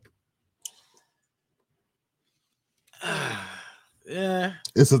 Yeah.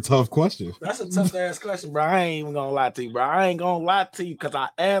 It's a tough question. That's a tough ass question, bro. I ain't even gonna lie to you, bro. I ain't gonna lie to you because I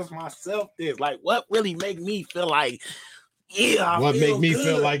asked myself this. Like, what really make me feel like, what make me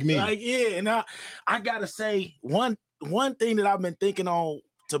feel like me? Like, and I gotta say, one thing that I've been thinking on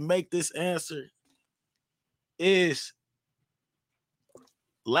to make this answer is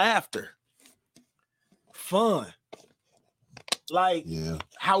laughter, fun. Like,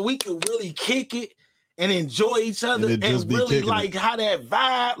 how we can really kick it and enjoy each other and really like how that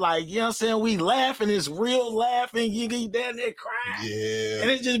vibe, like, you know what I'm saying? We laughing, it's real laughing, you get down there crying. Yeah.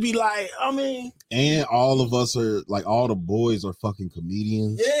 And it just be like, I mean. And all of us are like, all the boys are fucking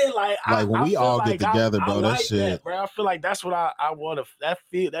comedians. Yeah, like when we all get together, bro, I that like shit. That, bro. I feel like that's what I want to,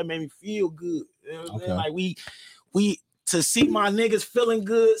 that made me feel good. You know what I'm saying? Like we to see my niggas feeling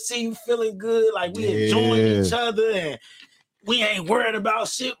good, see you feeling good, like we enjoying each other and we ain't worried about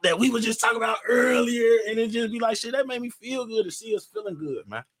shit that we were just talking about earlier, and it just be like, shit, that made me feel good to see us feeling good,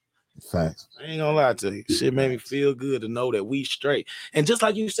 man. Facts. I ain't gonna lie to you. Shit made me feel good to know that we straight. And just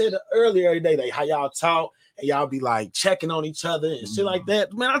like you said earlier today, like how y'all talk and y'all be like checking on each other and shit like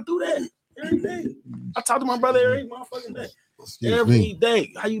that. Man, I do that every day. I talk to my brother every motherfucking day. Every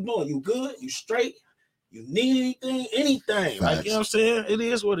day. How you doing? You good? You straight? You need anything? Facts. Like, you know what I'm saying? It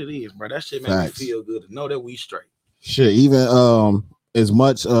is what it is, bro. That shit made me feel good to know that we straight. Shit, even as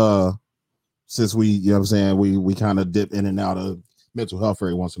much since we, you know what I'm saying, we kind of dip in and out of mental health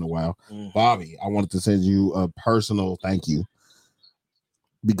every once in a while. Bobby, I wanted to send you a personal thank you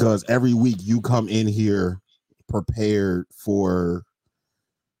because every week you come in here prepared for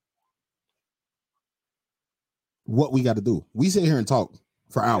what we got to do. We sit here and talk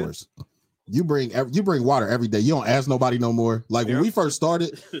for hours. You bring water every day. You don't ask nobody no more. Like when we first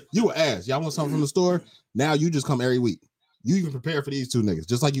started, you would ask, y'all want something from the store? Now you just come every week. You even prepare for these two niggas,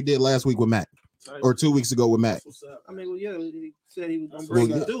 just like you did last week with Matt, or 2 weeks ago with Matt. I mean, well, yeah, he said he was gonna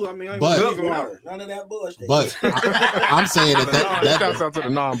bring it through. I mean, none of that bullshit. But I'm saying that shouts out to the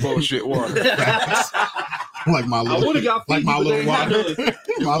non-bullshit water. Like my little, I would have got like my little water,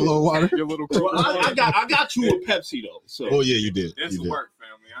 my little water. Your little I got you a Pepsi though. So yeah, you did. It's you did. work,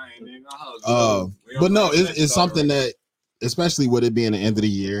 family. I ain't even gonna but no, it's something that, especially with it being the end of the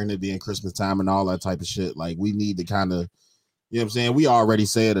year and it being Christmas time and all that type of shit, like we need to kind of, you know what I'm saying? We already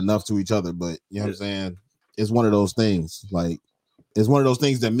said enough to each other, but you know what I'm saying? It's one of those things. Like it's one of those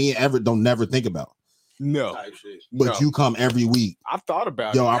things that me and Everett don't never think about. No. But you come every week. I thought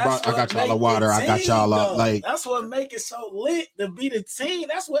about it. I got y'all a water. I got y'all up. Like that's what make it so lit to be the team.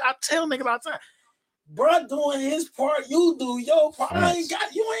 That's what I tell niggas all the time. Bruh doing his part, you do your part. You ain't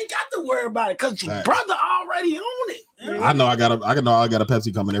got to worry about it because your brother already on it. I know I got a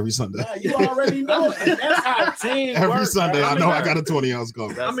Pepsi coming every Sunday. Yeah, you already know it. That's how team every works, Sunday. I know I got a 20-ounce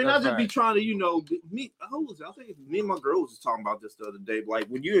coming. I mean, I just be trying to, me. I think me and my girl was talking about this the other day. Like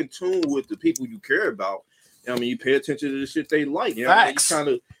when you're in tune with the people you care about, I mean, you pay attention to the shit they like. You know, you kind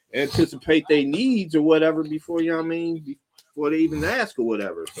of anticipate their needs or whatever before you know what I mean. Before they even ask or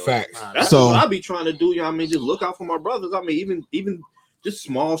whatever. So that's what I be trying to do. You know what I mean? Just look out for my brothers. I mean, even just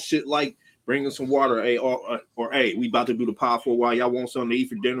small shit like Bring us some water, hey, or hey, we about to do the pod for a while. Y'all want something to eat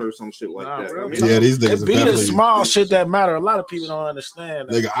for dinner or some shit like that. I mean, Yeah, these niggas It be the definitely. small shit that matter. A lot of people don't understand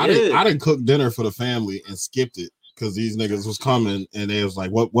that. Nigga, I didn't cook dinner for the family and skipped it because these niggas was coming and they was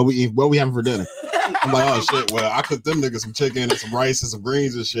like, what we eat? What we having for dinner? I'm like, oh shit. Well, I cooked them niggas some chicken and some rice and some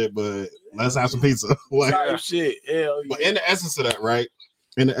greens and shit, but let's have some pizza. Like, Type shit. Hell yeah. but in the essence of that, right?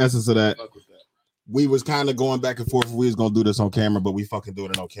 In the essence of that, we was kind of going back and forth if we was gonna do this on camera, but we fucking doing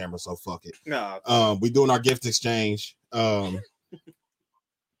it on camera, so fuck it. nah, We doing our gift exchange. So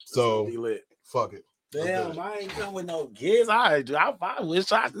fuck it. Damn, I ain't come with no gifts. I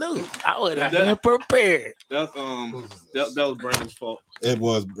wish I knew. I would have been prepared. that was Brandon's fault. It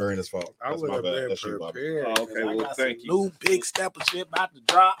was Brandon's fault. I That's would my have bad. been That's your bad. prepared. Oh, okay, I well, got thank some you. New big step of shit about to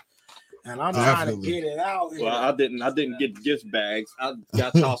drop, and I'm trying to Definitely. get it out. Well, I didn't get gift bags. I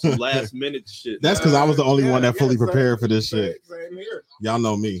got y'all some last minute shit. That's because I was the only one that fully same- prepared for this shit. Same here. Y'all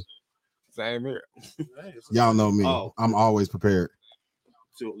know me. Same here. Y'all know me. Oh. I'm always prepared.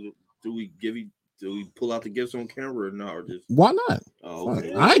 So, do we pull out the gifts on camera or not? Or just Why not? oh,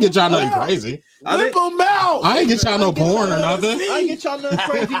 okay. I ain't get y'all nothing crazy. I Whip didn't, them out. I ain't get y'all no porn or nothing. I ain't get y'all nothing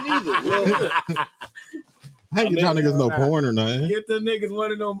crazy neither. Well, I ain't get y'all niggas no porn or nothing. Get the niggas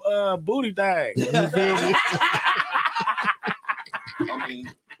one of them booty things. You feel me? I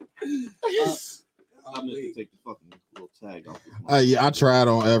mean, I'm gonna take the fucking little tag off. Yeah, I tried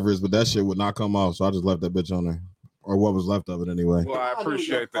on Everest, but that shit would not come off, so I just left that bitch on there, or what was left of it anyway. Well, I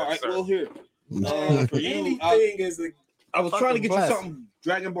appreciate All that, right, sir. well, here. For you, Anything is a I was trying to get you blessing. something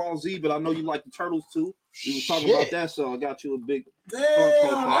Dragon Ball Z, but I know you like the turtles too. We was talking Shit. about that, so I got you a big. damn.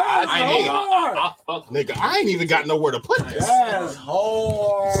 I ain't That's hard. Nigga, I ain't even got nowhere to put this. That's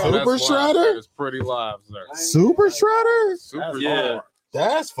hard. So Super that's why Shredder? It's pretty live, sir. Super Shredder? Super Yeah. hard.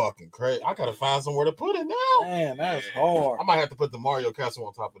 That's fucking crazy. I gotta find somewhere to put it now. Man, that's hard. I might have to put the Mario Castle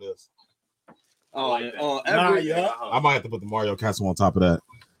on top of this. Oh, Nah, every, yeah. I might have to put the Mario Castle on top of that.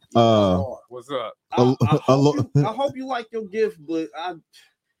 What's up? I hope you like your gift, but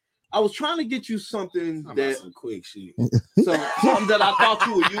I was trying to get you something that some quick shit. something that I thought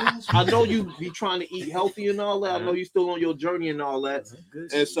you would use. I know you be trying to eat healthy and all that. I know you still on your journey and all that.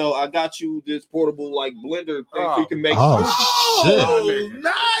 And so I got you this portable like blender thing so you can make. shit.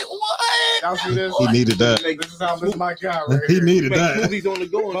 Nice. What? Y'all see this? He needed that. This is how this my guy right He here. needed Make that. smoothies on the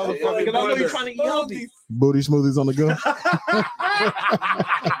go and shit. Because I know you're trying to eat healthy. Booty smoothies on the go.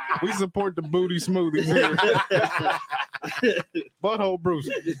 We support the booty smoothies here. Butthole Bruce.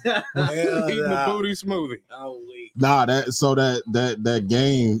 Eating the booty smoothie. Nah, that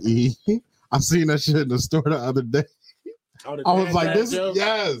game. I seen that shit in the store the other day. I was like, this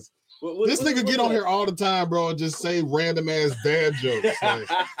this nigga get on here all the time, bro, and just say random ass dad jokes. Like,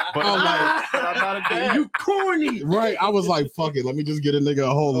 But I'm like, I'm not a dad. You corny. right? I was like, fuck it, let me just get a nigga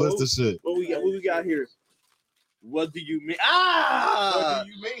a whole list of shit. What we got here? What do you mean? Ah! What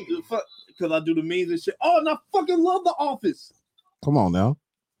do you mean? Because I do the memes and shit. Oh, and I fucking love The Office. Come on now,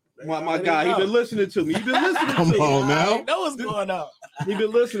 My guy, he been listening to me. He been listening come to me. on I now. know what's going on. He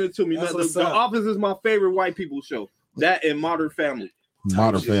been listening to me. That's The what's The up. Office is my favorite white people show. That and Modern Family.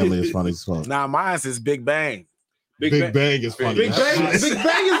 Modern Family is funny as fuck. Nah, mine's is Big Bang. Big Bang is funny. Big as Bang. shit. Big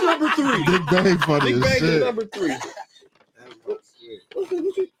Bang is number 3. Big Bang funny Big as Bang is shit. number 3.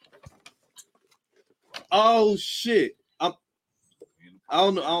 Oh shit! I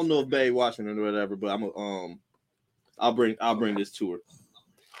don't know if Bay watching it or whatever, but I'll bring this to her.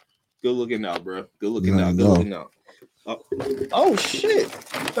 Good looking out, bro. Good looking Yeah, I out. Good know. looking out. Oh shit!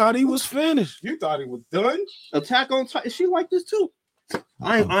 Thought he was finished. You thought he was done? Attack on Titan. She like this too.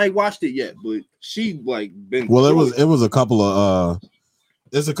 I ain't watched it yet, but she like been. Well, it was a couple of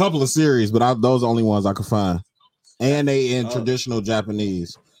it's a couple of series, but those are the only ones I could find, and they in traditional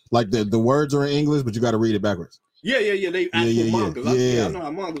Japanese. Like the words are in English, but you got to read it backwards. Yeah. They actual manga. I know how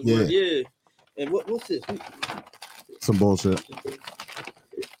mangas work. Yeah. And what's this? Some bullshit.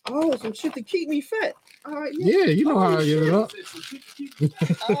 Oh, some shit to keep me fat. All right. Yeah, you know how I get it up.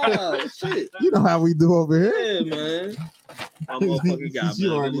 Oh shit. You know how we do over here. Yeah, man. I'm a motherfucking guy, man. You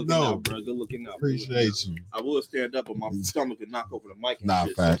Good already looking know. out, bro. Good looking out. Appreciate you. I would stand up, but my stomach could knock over the mic. And Nah,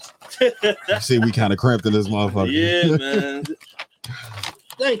 shit, facts. You see, we kind of cramped in this motherfucker. Yeah, man.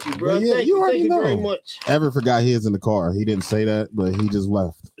 Thank you, bro. But yeah, Thank you you already very know. much. Ever forgot his in the car. He didn't say that, but he just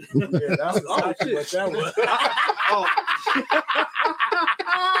left. Yeah, that's exactly what that was.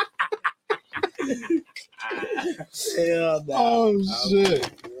 Hell no. Oh shit.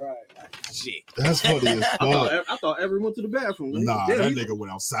 Right. Shit. That's funny as fuck. I thought Ever went to the bathroom. Nah, Yeah, that nigga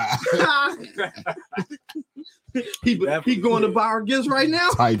went outside. he going to buy our gifts right now.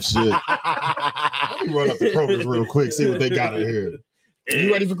 Type shit. Let me run up the Kroger's real quick, see what they got in here.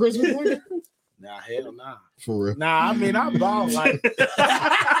 You ready for Christmas? Nigga? Nah, hell nah. For real. Nah, I mean, I bought like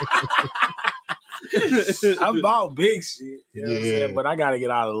I bought big shit. You know what I'm saying? But I gotta get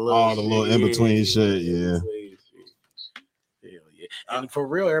out of all the little in between shit. Yeah. Hell yeah. And for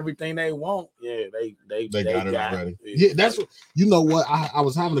real, everything they want, they got it already. Yeah, Yeah, that's what you know. What I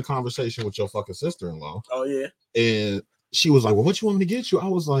was having a conversation with your fucking sister-in-law. Oh yeah, and she was like, "Well, what you want me to get you?" I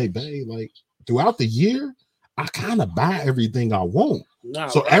was like, "Babe, like throughout the year, I kind of buy everything I want. No,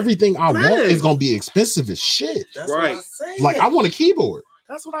 so everything I want is gonna be expensive as shit. That's right. Like I want a keyboard.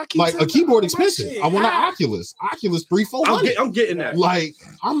 That's what I keep like a keyboard expensive. Shit. I want an Oculus 3-400. I'm getting that. Like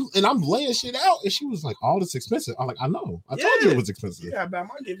I'm laying shit out, and she was like, "All this expensive." I'm like, "I know. I told you it was expensive." Yeah, I buy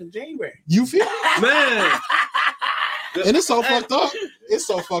my gift in January. You feel man? And it's so fucked up. It's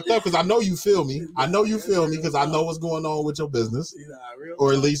so fucked up because I know you feel me. I know you feel me because I know what's going on with your business,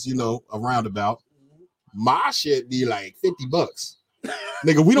 or at least you know a roundabout. My shit be like $50.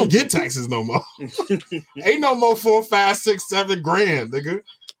 Nigga, we don't get taxes no more. Ain't no more 4, 5, 6, 7 grand, nigga.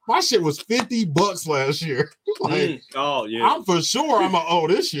 My shit was $50 last year. Like, oh yeah, I'm for sure I'm gonna owe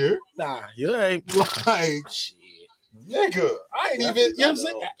this year. Nah, you ain't like shit. Nigga, I ain't even, you know what I'm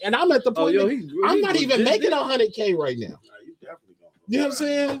saying? And I'm at the point I'm not even making $100K right now. You know what I'm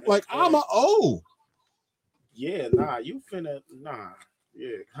saying? Like I'm a owe. Yeah, nah, you finna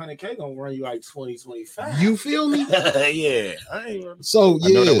Yeah, 100K gonna run you like 20-25. You feel me? Yeah. So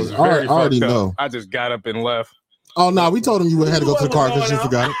yeah, I already know. I just got up and left. Oh no, we told him you had to go to the car because you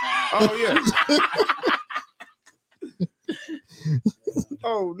forgot it. Oh yeah.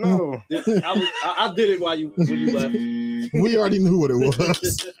 Oh no. I did it when you left. We already knew what it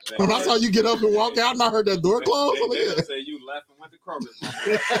was. When I saw you get up and walk out and I heard that door close, I'm like, They say you left and went to Kroger's.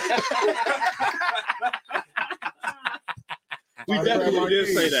 We definitely did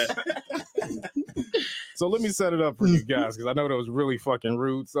say that. So let me set it up for you guys because I know that was really fucking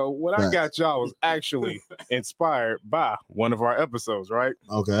rude. So what I got y'all was actually inspired by one of our episodes, right?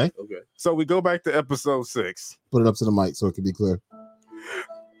 Okay. So we go back to episode 6. Put it up to the mic so it can be clear.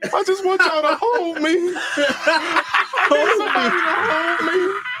 I just want y'all to hold me.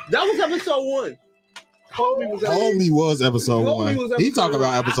 That was episode 1. Homie was episode 1. He talking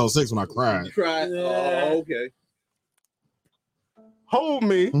about episode 6 when I cried. You cried. Oh, okay. Hold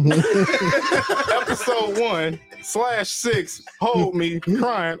me. Episode 1/6. Hold me.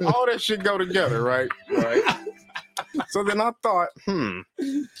 Crying. All that shit go together, right? Right. So then I thought, in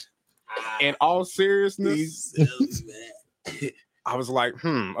all seriousness, I was like,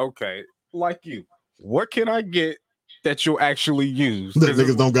 okay, like you, what can I get that you'll actually use? That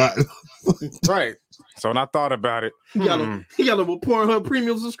niggas don't got it. Right. So when I thought about it, he got a Pornhub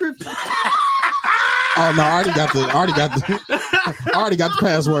premium subscription. Oh no, I already got the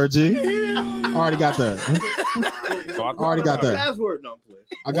password, G. I already got that. So I already got that. Password, no.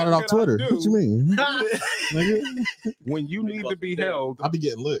 I got it off Twitter. What you mean? Nigga? When you need to be held, I be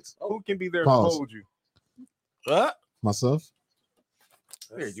getting licks. who can be there Pause. to hold you? Myself.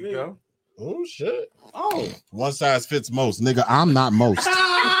 There you go. Oh shit. Oh. One size fits most. Nigga, I'm not most.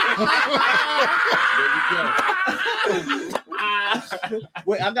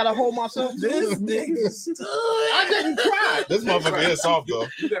 Wait, I gotta hold myself. This nigga I didn't cry. This motherfucker is soft though.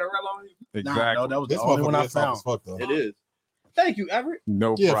 You got a rel on you? Exactly. No, that was This the only one I motherfucker is soft found. as fuck though. It is. Thank you, Everett.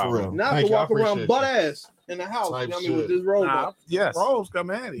 No Yeah, problem. for real. Now I Thank can you, I walk around appreciate butt you. ass in the house. Type You know what I mean, with shit. this robe. Nah, Yes. Rose come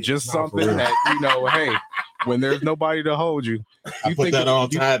at you. Just Nah, for something real. that, hey, when there's nobody to hold you, I you put think that on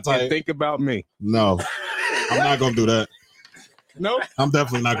you tight. think about me. No, I'm not gonna do that. No. I'm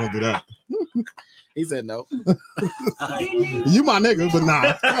definitely not gonna do that. He said no. You my nigga, but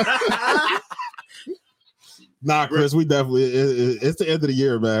nah. Nah, Chris, we definitely it's the end of the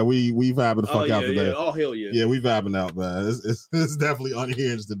year, man. We vibing the fuck out today. Yeah. Oh hell yeah. Yeah, we vibing out, man. It's definitely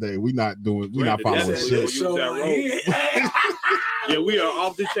unhinged today. We not Brandon following definitely shit. gonna use that robe. Yeah, we are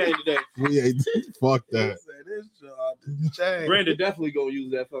off the chain today. We ain't fuck that. Brandon definitely gonna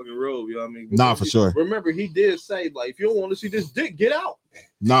use that fucking robe. You know what I mean? Nah, for sure. Remember, he did say like, if you don't want to see this dick, get out.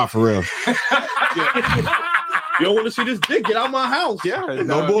 Nah, for real. You don't want to see this dick, get out my house. Yeah.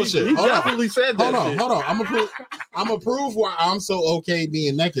 No bullshit. He Hold on. definitely said that. Hold on. I'm gonna prove why I'm so okay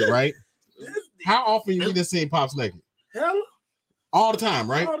being naked, right? How often you done seen Pops naked? Hell, All the time,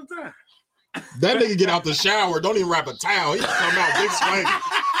 right? all the time. That nigga get out the shower, don't even wrap a towel. He just come out big swing.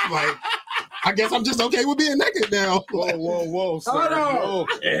 Like, I guess I'm just okay with being naked now. Whoa. Sir. Hold on.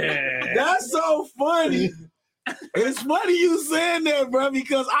 That's so funny. It's funny you saying that, bro,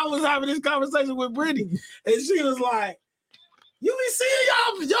 because I was having this conversation with Brittany, and she was like, "You be seeing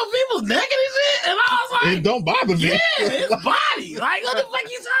your people naked and shit," and I was like, It don't bother me. "Yeah, his body. Like, what the fuck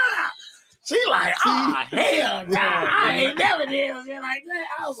you talking about?" She like, oh hell no, I ain't never did shit like that.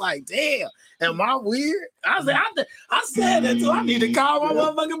 I was like, damn, am I weird? I said that too. I need to call my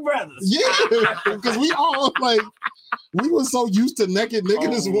motherfucking brothers. Yeah, because we all like we were so used to naked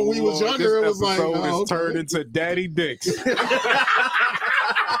niggas when we was younger. It was like, it's turned into Daddy Dicks.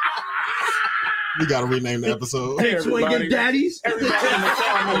 We gotta rename the episode. Dick swinging daddies. Everybody in the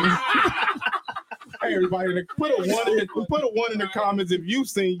comments. Hey, everybody, put a one in the comments if you've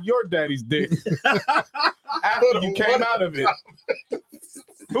seen your daddy's dick after you came out of it.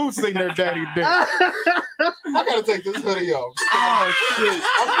 Who's seen their daddy dick? I gotta take this hoodie off. Oh shit!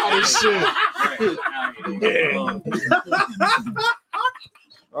 I'm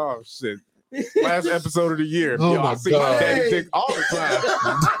Oh shit! Last episode of the year. Oh Yo, my I see my God. daddy dick all the time.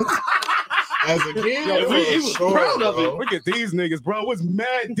 As a kid, Yo, he was proud of it. Look at these niggas, bro. It was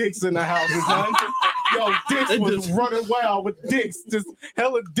mad dicks in the house, son. Yo, dicks was running wild with dicks. Just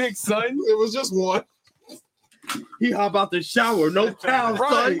hella dicks, son. It was just one. He hop out the shower, no towel, Right.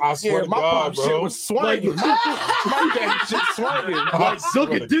 son. I swear to my God, pop bro. shit was swinging. My daddy shit swinging. Like,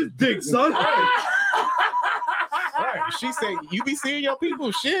 look at this dick, son. Right. She said, "You be seeing your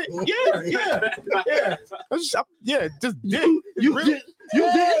people shit." Yeah. Just dick. You Really- did. You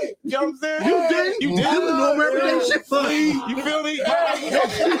did. You know what I'm saying? You did. You did. You know everyday shit, son. You feel me? Our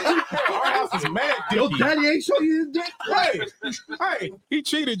house is mad Your dicky. daddy ain't show you his dick. Hey, he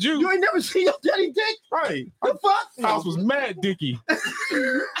cheated you. You ain't never seen your daddy dick. Right. The fuck? House was mad dicky.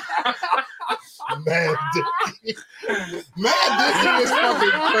 Mad Dicky. Mad Dicky is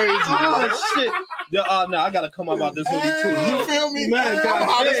fucking crazy. Oh shit. Yeah, no, I gotta come up about this movie too. You feel me? Man, I'm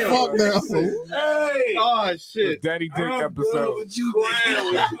hot as fuck now. Hey. Oh shit. Daddy dick episode.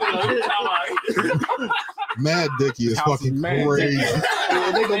 Mad Dicky is House is fucking mad crazy.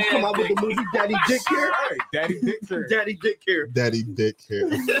 Yeah, they gonna come out with the movie Daddy Dick Care. Right. Daddy dick care. Daddy Dick Care. Daddy Dick here.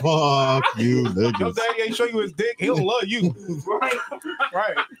 Fuck you, Your niggas. daddy ain't show you his dick. He don't love you.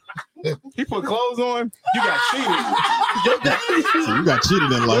 Right. He put clothes on. You got cheated. Your daddy, So you got cheated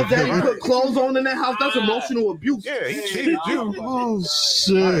in your life. daddy nigga. put clothes on in that house. That's emotional abuse. Yeah, he cheated you. Oh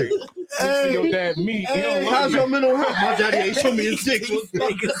shit. You see your dad meet. He don't love How's you. your mental health? My daddy ain't show me his dick.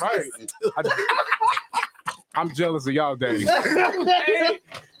 Right. I'm jealous of y'all daddy.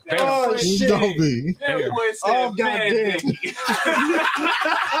 Oh shit. Don't be. Damn. Oh goddamn.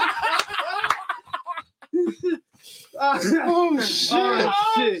 Oh shit. Oh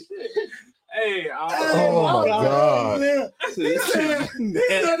shit. Hey, Oh my god. That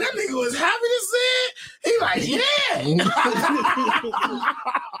nigga was happy to see it. He like,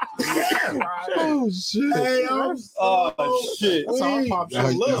 Oh shit. Hey, Oh shit. That's how our pop show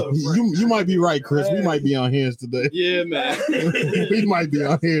Like, love. you might be right, Chris. We might be on hands today. Yeah, man. We might be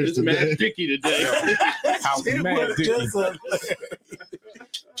on hands It's today. mad dicky today. House it mad was dicky. just a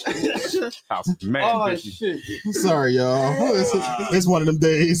House mad Oh dicky. shit. Sorry, y'all. It's one of them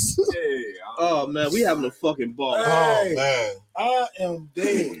days. Oh man, we having a fucking ball. Hey. man. I am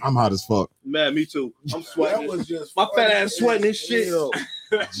dead. I'm hot as fuck. Man, me too. I'm That sweating. was just My fat ass sweating and shit.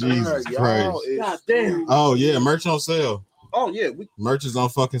 Jesus Christ. God damn. Oh yeah, merch on sale. Oh yeah, we Merch is on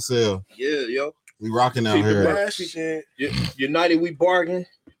fucking sale. yo. We rocking out Keep it here. back. United we bargain.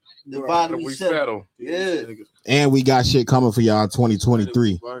 Divided we We settle. settle. Yeah. And we got shit coming for y'all in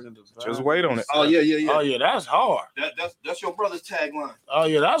 2023. Just wait on it. Oh yeah. Oh yeah, that's hard. That's your brother's tagline. Oh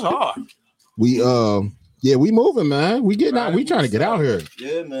yeah, that's hard. We we moving, man. We getting out. We trying to get out here.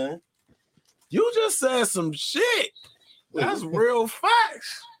 Yeah, man. You just said some shit. That's real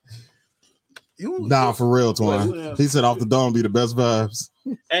facts. You Nah, for real, Twine. Well, He said off the dome be the best vibes.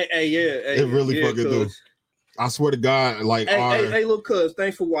 Hey, yeah. It really fucking do. I swear to God, like Hey, look, cuz,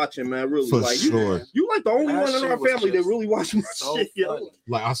 thanks for watching, man. Really, for like sure. you like the only That one in shit our was family that just really watch my so shit, yo. funny.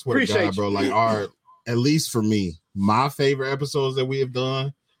 Like I swear Appreciate to God, bro. you. Like at least for me, my favorite episodes that we have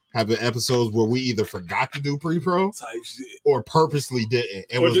done have been episodes where we either forgot to do pre-pro type shit. or purposely didn't.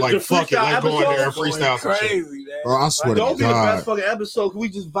 It Or was the like, fuck it, freestyle let's go in there and episodes freestyle some shit. Crazy, man. Bro, I swear to Those be the God. best fucking episodes. We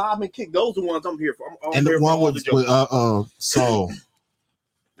just vibe and kick. Those are the ones I'm here for. I'm And here the for one all with jokes. Soul,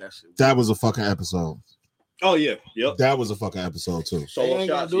 That shit. that was a fucking episode. Oh yeah, yep. That was a fucking episode too. They Solo ain't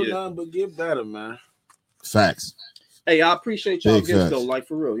gonna shots. do Yeah. nothing but get better, man. Facts. Hey, I appreciate y'all Big gifts facts. though, like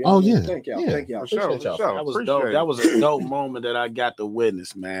for real. Oh, yeah. Thank y'all. Yeah. Thank y'all. For sure, Appreciate y'all. for sure. That was Appreciate dope. it. That was a dope moment that I got to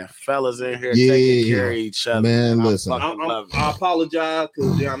witness, man. Fellas in here Yeah. taking care of each other. Man, I listen. fucking love it. I apologize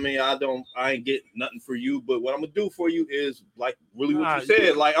because I ain't get nothing for you. But what I'm gonna do for you is like really what Nah, you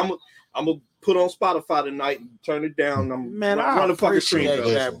said. Like I'm gonna put on Spotify tonight and turn it down. I'm Man, I run the fucking stream.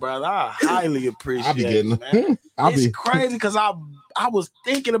 appreciate though. that, brother. I highly appreciate I be getting it, man. I It's be crazy because I was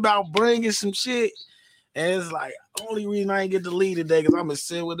thinking about bringing some shit, And it's like, only reason I ain't get to lead today because I'm gonna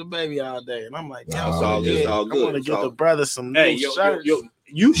sit with the baby all day. And I'm like, damn, It's so all good, yeah, it's all I good, want to it's get all the good. brother some Hey, new shirts.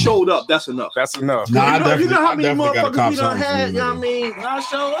 you showed up. That's enough. That's enough. Nah, I you know definitely, how I many definitely got to motherfuckers cop we done something. had? for You know what I nigga. mean? When I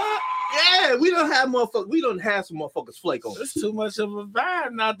show up, Yeah, we done had motherfuckers. We done had some motherfuckers flake on us. it's too much of a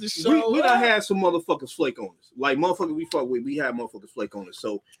vibe not to show We up. done had some motherfuckers flake on us. Like motherfuckers we fuck with, we had motherfuckers flake on us.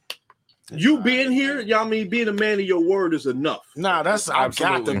 So you being here, y'all mean being a man of your word is enough. Nah, that's I got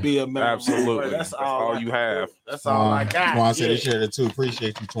Absolutely. to be a man. Absolutely. That's That's all, all I you can have. do. That's all I got. Twan said he Yeah. shared it too.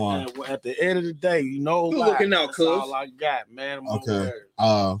 Appreciate you, Twan. And at the end of the day, you know, You why. looking out, That's cuz. all I got, man. I'm on Okay.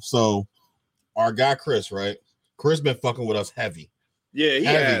 word. So our guy Chris, right? Chris been fucking with us heavy. Yeah, he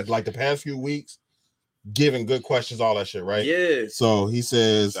Heavy. has. Like the past few weeks, giving good questions, all that shit, right? Yeah. So he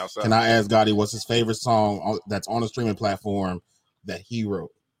says, Shouts out. can I ask Gotti what's his favorite song that's on a streaming platform that he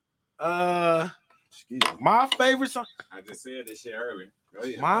wrote? My favorite song. I just said this shit earlier. Go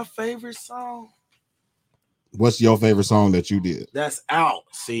ahead. My favorite song. What's your favorite song that you did? That's out.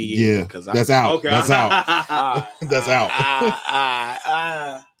 See, Yeah, because that's out. Okay. That's out. That's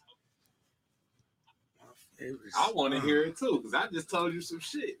out. I want to hear it too, because I just told you some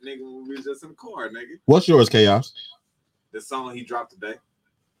shit, nigga, when we was just in the car, nigga. What's yours, Chaos? The song he dropped today.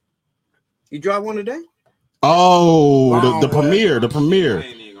 You dropped one today? Oh, the premiere. The I premiere.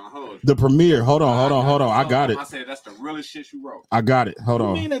 ain't even gonna hold you. The premiere. Hold on. I got it. I said that's the realest shit you wrote. I got it. Hold You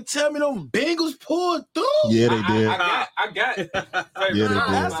on. mean to tell me them Bengals pulled through? Yeah, they did. I got it. Yeah, they did.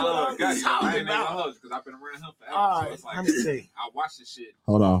 That's what I'm I ain't even talking gonna about. hold you, because I've been around him forever. All So right, it's like, let me see. I watched this shit.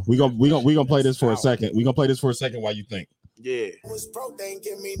 Hold on. We gonna play this for a second. We gonna play this for a second while you think. Yeah. Was broke, they ain't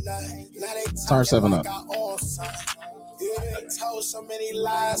give me nothing. Now they Turn 7 like up. I own something. Yeah, told so many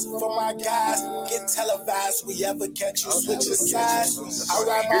lies for my guys. Get televised, we ever catch you switching sides. I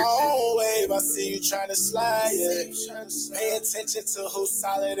ride my own wave, I see you trying to slide, yeah. Pay attention to who's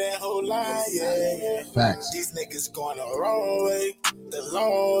solid and who lying, yeah. Facts. These niggas going the wrong way, the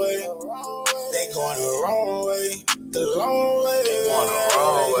long way. They going the wrong way, the long way. They going the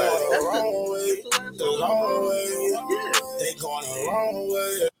wrong way, the wrong way, the long way. They going the wrong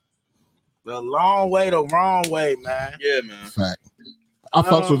way. The long way, the wrong way, man. Yeah, man. Fact. I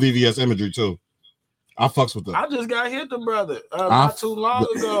fucks with VVS imagery too. I fucks with them. I just got hit the brother I- not too long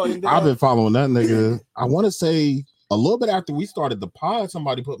ago. And I've been following that nigga. I want to say a little bit after we started the pod,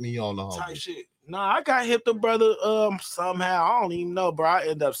 somebody put me on the type home. shit. Nah, I got hit the brother somehow. I don't even know, bro. I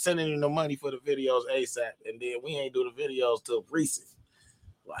ended up sending him the money for the videos ASAP, and then we ain't do the videos till recent.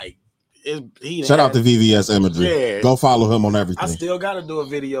 Like, he Shout out to VVS imagery. Yeah. Go follow him on I everything. still got to do a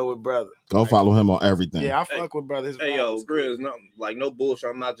video with brother. Go follow him on everything. Yeah, I fuck with brother. His Hey, vibe yo, is good. Grizz, no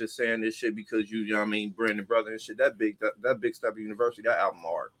bullshit. I'm not just saying this shit because you know what I mean, Brandon brother and shit. That big Step University, that album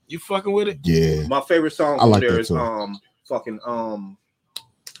hard. You fucking with it? Yeah. My favorite song I on like there that is too.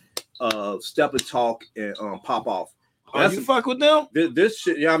 Step and Talk and Pop Off. Oh, you fuck with them? This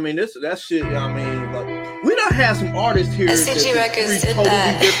shit, yeah, I mean, that shit, yeah, I mean, like, we done had some artists here SCG that Records three did totally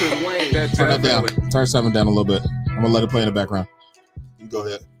that. different lanes. Turn that down. Turn 7 down a little bit. I'm gonna let it play in the background. You go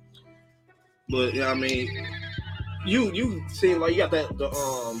ahead. But yeah, I mean, you seem like you got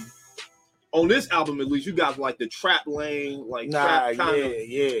the on this album at least you got like the trap lane, like Nah, trap kind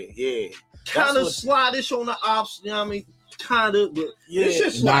yeah. of That's slideish on the ops. You know what I mean? Kind of, but Yeah. it's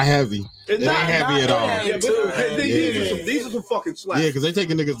just Not like, heavy. it's It ain't heavy at all. Yeah, but Too, these are some fucking slaps. Yeah, because they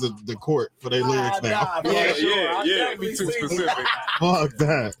taking niggas to court for their lyrics now. Yeah. Be too specific. Fuck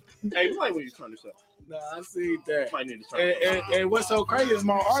that. Hey, you might want to turn this up. Nah, I see that. Might need to turn it up. And what's so crazy is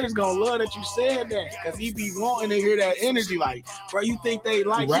my artist gonna love that you said that, because he be wanting to hear that energy. Like, bro, you think they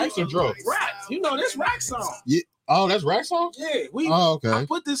like Rax or drugs? Rax? You know this Rax song? Oh, that's Rax song? Yeah, Oh, okay. I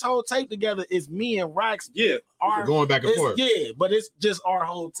put this whole tape together. It's me and Rax. Yeah, Going back and forth. Yeah, but it's just our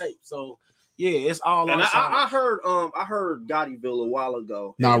whole tape. So yeah, it's all and our I songs. heard Gottyville a while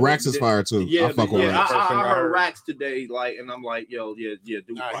ago. Nah, And Rax is fire too. Yeah, I fuck with yeah, Rax. I heard Rax today, like, and I'm like, yo, yeah, dude,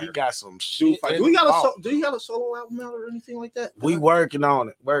 Nah, he fire. got some Dude, shit. fire. in Do we got the a vault. do you have a solo album out or anything like that? We working on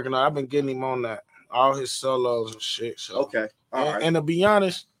it. I've been getting him on that. All his solos and shit. So Okay, all right. and to be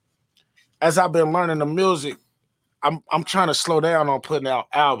honest, as I've been learning the music, I'm trying to slow down on putting out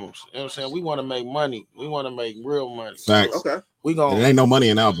albums. You know what I'm saying? We want to make money. We want to make real money. Facts. Okay. We It gonna ain't no money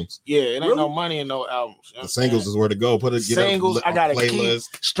in albums. it ain't no money in no albums. You know what The I'm singles saying? is where to go. Put it, get Singles, a I got a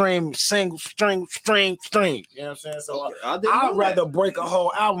playlist. stream, single, stream. You know what I'm saying? So Okay, I didn't know I'd rather that. break a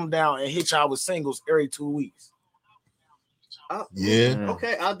whole album down and hit y'all with singles every 2 weeks. Yeah.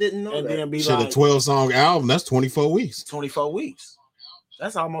 Okay, I didn't know And that. then be Shit, like a 12-song album, that's 24 weeks. 24 weeks.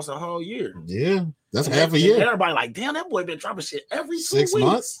 That's almost a whole year. Yeah. That's And half a and year. Everybody like, damn, that boy been dropping shit every 2 6 weeks.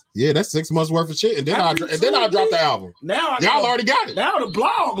 months. Yeah, that's 6 months worth of shit. And then Every I drop 2 the album. Now Y'all already got it. Now the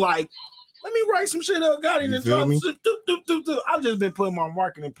blog, like, Let me write some shit up, got it, You and feel drop me? I've just been putting my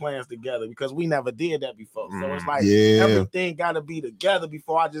marketing plans together because we never did that before. So it's like Yeah. everything got to be together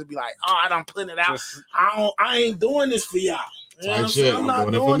before I just be like, oh, I done putting it out. I ain't doing this for y'all. You know what I'm saying? I'm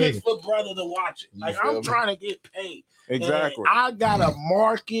not doing this for brother to watch it. Like I'm trying to get paid. Exactly. And I gotta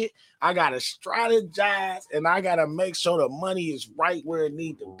market, I gotta strategize, and I gotta make sure the money is right where it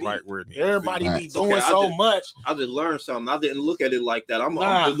needs to be. Right where it needs Everybody to be doing so much. I just learned something. I didn't look at it like that. I'm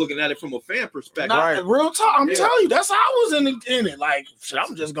just looking at it from a fan perspective. Nah, real talk. I'm telling you, that's how I was in it. Like, shit,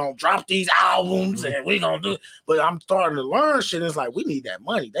 I'm just gonna drop these albums and we gonna do it. But I'm starting to learn shit. It's like we need that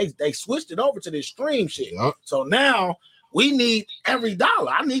money. They switched it over to this stream shit. Yep. So now we need every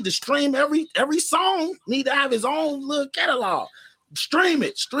dollar. I need to stream every song. Need to have his own little catalog. Stream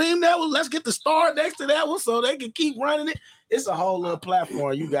it. Stream that one. Let's get the star next to that one so they can keep running it. It's a whole little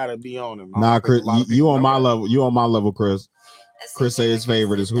platform you gotta be on it. Nah, Chris, you on my level. You on my level, Chris. Chris say his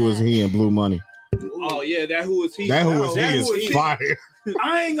favorite is Who Is He and Blue Money. Oh yeah, that Who Is He? That Who Is He is fire.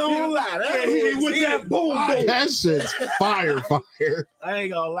 I ain't gonna lie. That boom. That shit's fire. I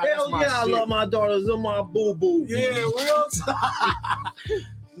ain't gonna lie. Hell yeah, I love my daughters and my boo boo. Yeah, real talk.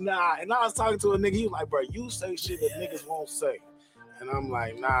 Nah, and I was talking to a nigga. He was like, bro, you say shit that niggas won't say. And I'm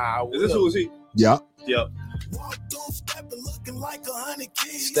like, nah. Is this Who Is He? Yep. Stepping, looking like 100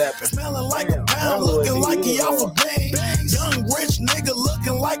 keys. Stepping. Smelling like a pound, looking like he off a bang. Young rich nigga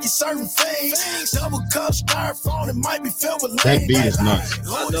looking like he's serving things. Double cup styrofoam, it might be filled with That beat is nuts.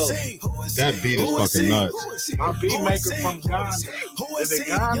 That beat is fucking nuts. My beat maker from Ghana. Is it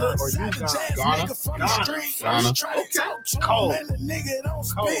Ghana or you Ghana? Ghana. Cold.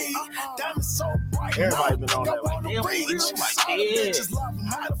 Everybody been on that. Like,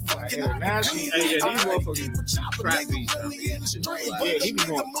 damn, Hey, yeah, these motherfuckers trap beats. yeah, he be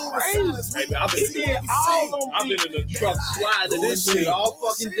going crazy. Hey, I've been in the truck sliding this shit all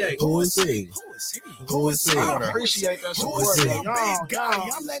fucking day. Who is he? Who is he? I appreciate that support.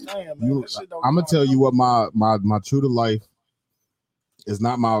 I'm gonna tell you what my true to life is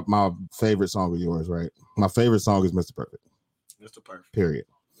not my favorite song of yours, right? My favorite song is Mr. Perfect. Mr. Perfect. Period.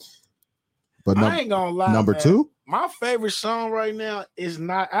 But I ain't gonna lie. Number man. 2, my favorite song right now is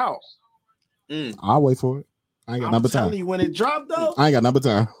not out. I'll wait for it. I ain't got number time. I'm telling you, when it dropped though, I ain't got number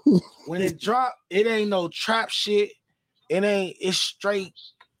time. when it dropped, it ain't no trap shit. It's straight.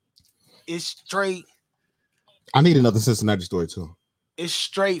 It's straight. I need another Cincinnati story too. It's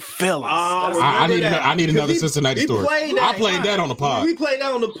straight feelings. I need another Cincinnati story. I played that on the pod. We played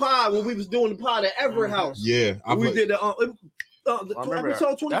that on the pod when we was doing the pod at Everett House. Yeah, we did the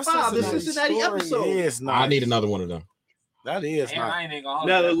episode 25, the Cincinnati episode. I need another one of them. That is not.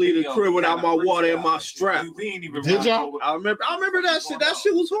 Now to leave the crib without my water and my strap. Did y'all? I remember that shit. That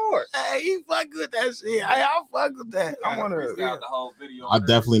shit was hard. Hey, you fuck with that shit. Hey, I fuck with that. I want to. I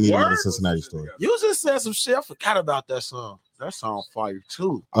definitely need another Cincinnati story. You just said some shit. I forgot about that song. That song fire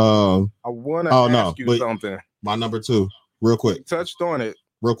too. I want to ask you something. My number 2, real quick. You touched on it.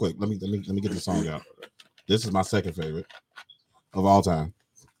 Real quick. Let me get the song out. This is my second favorite of all time,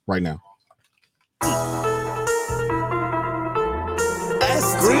 right now.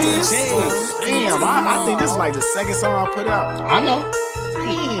 Damn, I think this is like the second song I put out. I know.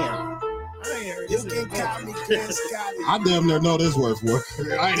 Damn. I damn near know this word for it.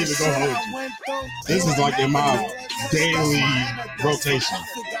 I ain't even gonna hold you. This is like in my daily rotation.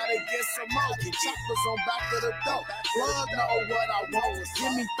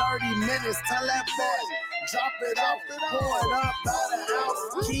 Give me 30 minutes, tell that boy. Drop it off, pour it up, by the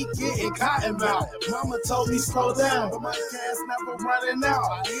house. Keep getting cotton mouth. Mama told me slow down, but my cash never running out.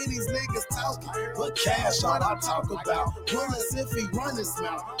 I hear these niggas talking, but cash all I talk about. Bullets if he run his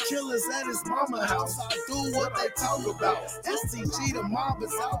mouth. Killers at his mama house. I do what they talk about. STG, the mob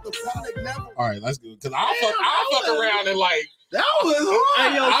is out. The product never. All right, let's go. Cause I'll fuck around and like. That was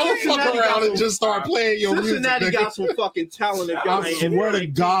hard. Hey, yo, I would fuck around and just start playing your music. Cincinnati got some fucking talent. If y'all I swear to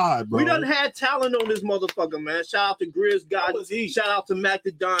God, bro. We done had talent on this motherfucker, man. Shout out to Grizz God. Shout out to Mac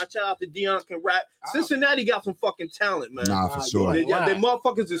the Don. Shout out to Dion can rap. Cincinnati got some fucking talent, man. Nah, for sure. They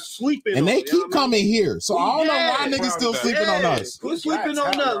motherfuckers is sleeping. And they keep coming here. So I don't know why niggas still sleeping on us. Quit sleeping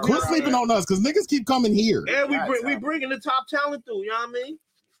on us. Quit sleeping on us, because niggas keep coming here. And we bringing the top talent through. You know what I mean?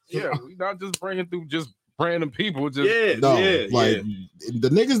 Yeah, we not just bringing through just random people. Just the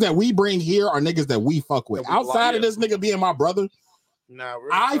niggas that we bring here are niggas that we fuck with. Outside of this nigga being my brother,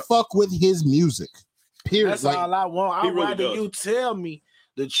 I fuck with his music. Period. That's all I want. I'd rather you tell me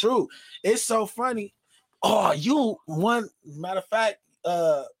the truth. It's so funny. Oh, you one matter of fact,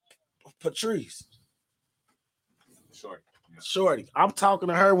 Patrice. Shorty. I'm talking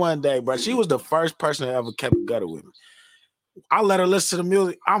to her one day, bro. She was the first person that ever kept a gutter with me. I let her listen to the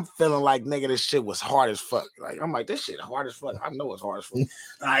music. I'm feeling like, nigga, this shit was hard as fuck. Like, I'm like, this shit hard as fuck. I know it's hard as fuck.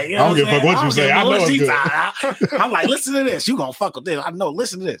 Like, you know I don't give a fuck what you say. I know it's good. I'm like, listen to this. You gonna fuck with this. I know,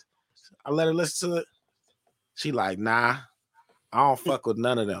 listen to this. I let her listen to it. She like, nah, I don't fuck with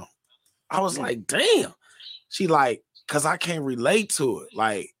none of them. I was like, damn. She like, cause I can't relate to it.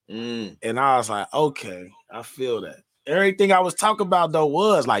 Like, and I was like, okay, I feel that. Everything I was talking about though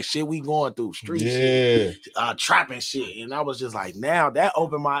was like shit we going through, street shit, trapping shit. And I was just like, now that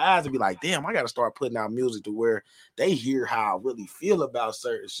opened my eyes to be like, damn, I gotta start putting out music to where they hear how I really feel about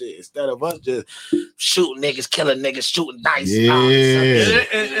certain shit instead of us just shooting niggas, killing niggas, shooting dice.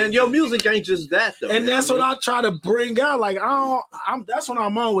 And your music ain't just that though. And that's what I try to bring out. Like, that's what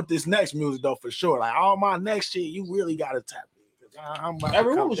I'm on with this next music though, for sure. Like all my next shit, you really gotta tap me.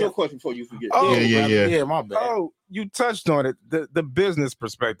 What was your question before you forget? Yeah, my bad. Oh, you touched on it. The business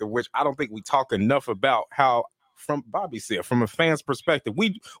perspective, which I don't think we talk enough about. How, from Bobby said, from a fan's perspective,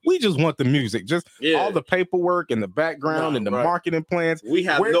 we just want the music, just all the paperwork and the background and the marketing plans. We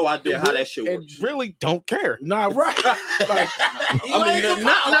have no idea how that shit works. And really don't care. Not right. Like, I mean,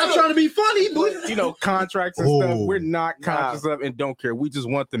 not trying to be funny, but you know, contracts and stuff. We're not conscious of and don't care. We just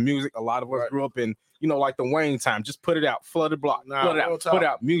want the music. A lot of us grew up in, you know, like the Wayne time. Just put it out, flood the block, put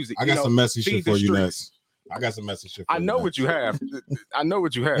out music. I got some messy shit for you next. I got some messy shit. I know what you have. I know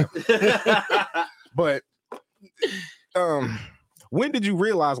what you have. But when did you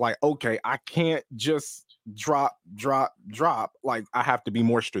realize, like, okay, I can't just drop? Like, I have to be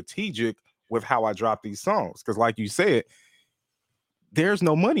more strategic with how I drop these songs. Because like you said, there's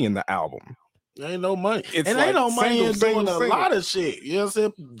no money in the album. There ain't no money. It's and like ain't no money in doing a single. lot of shit. You know what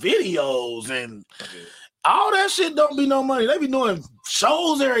I'm saying? Videos and all that shit don't be no money. They be doing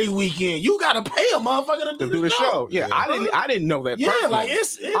shows every weekend. You gotta pay a motherfucker to do the show. Yeah, I didn't know that. Yeah, personally. like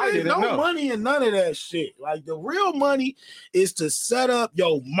it ain't no money in none of that shit. Like the real money is to set up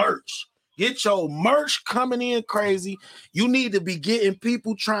your merch. Get your merch coming in crazy. You need to be getting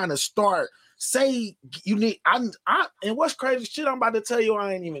people trying to start. Say you need and what's crazy shit I'm about to tell you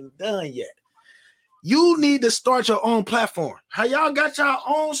I ain't even done yet. You need to start your own platform. How y'all got your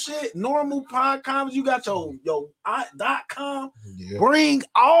own shit, normal podcasts, you got your .com. Yeah. Bring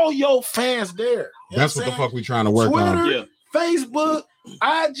all your fans there. That's what the fuck we trying to work Twitter, on. Facebook,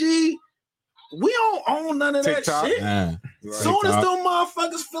 IG. We don't own none of TikTok. that shit. Yeah. Soon as them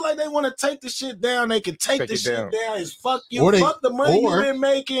motherfuckers feel like they want to take the shit down, they can take the shit down. It's fuck you, fuck the money you've been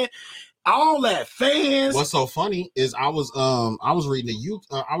making. All that fans. What's so funny is I was reading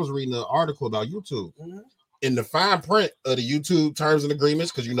the article about YouTube. In the fine print of the YouTube terms and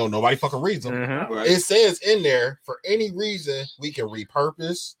agreements, because you know nobody fucking reads them. Right. It says in there, for any reason we can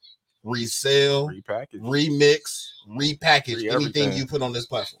repurpose, resell, remix, repackage anything you put on this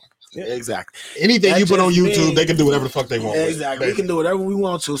platform. Yeah, exactly. Anything you put on YouTube, they can do whatever the fuck they want. Exactly. We can do whatever we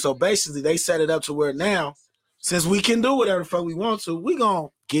want to. So basically, they set it up to where now, since we can do whatever the fuck we want to, we gonna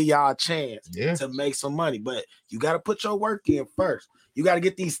give y'all a chance to make some money. But you gotta put your work in first. You gotta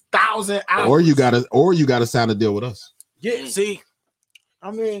get these 1,000 hours. Or you gotta sign a deal with us. Yeah, see,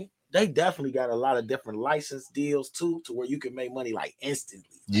 I mean, they definitely got a lot of different license deals too, to where you can make money like instantly.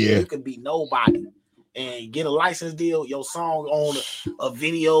 Yeah, you can be nobody and get a license deal, your song on a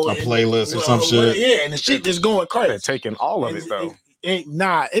video, a playlist or some shit. Yeah, and the shit just going crazy. They're taking all of it though.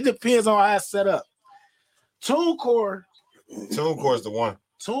 It depends on how it's set up. TuneCore is the one.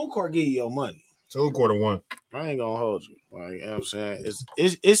 TuneCore give you your money. TuneCore the one. I ain't gonna hold you. Like, you know what I'm saying?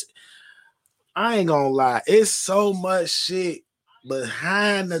 It's I ain't gonna lie, it's so much shit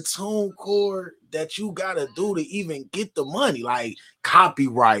behind the TuneCore that you gotta do to even get the money, like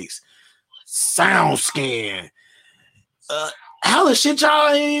copyrights, sound scan, hella shit y'all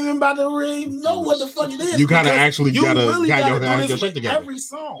ain't even about to really know what the fuck it is. You gotta actually you gotta really have gotta your shit together. Every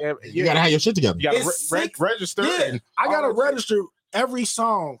song. You gotta have your shit together. You gotta register. Yeah, I gotta register every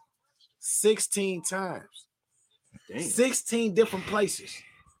song 16 times. Damn. 16 different places.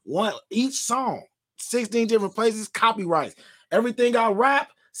 One each song, 16 different places, copyrights. Everything I rap,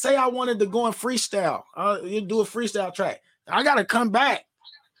 say I wanted to go in freestyle. You do a freestyle track. I gotta come back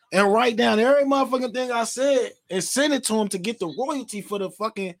and write down every motherfucking thing I said and send it to him to get the royalty for the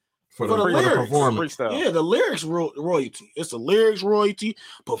fucking for the lyrics. Performance. Yeah, the lyrics royalty. It's the lyrics royalty,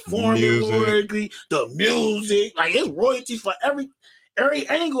 performance royalty, the music. Like it's royalty for every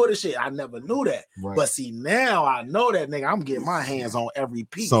angle of the shit. I never knew that. Right. But see, now I know that, nigga. I'm getting my hands on every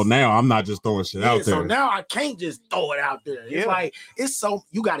piece. So now I'm not just throwing shit out there. So now I can't just throw it out there. It's like, it's so,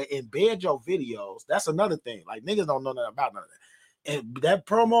 you got to embed your videos. That's another thing. Like, niggas don't know nothing about none of that. And that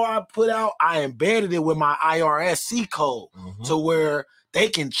promo I put out, I embedded it with my IRSC code to where they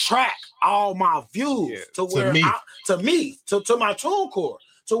can track all my views to where me. to my TuneCore,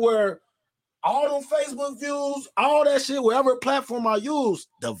 to where all them Facebook views, all that shit, whatever platform I use,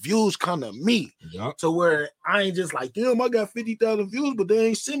 the views come to me. Yep. To where I ain't just like, damn, I got 50,000 views, but they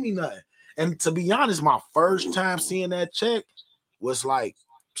ain't send me nothing. And to be honest, my first time seeing that check was like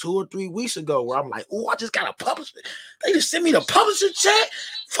 2 or 3 weeks ago, where I'm like, oh, I just got a publisher. They just sent me the publisher check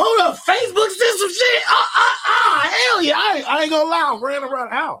for the Facebook system shit. Hell yeah. I ain't gonna lie, I ran around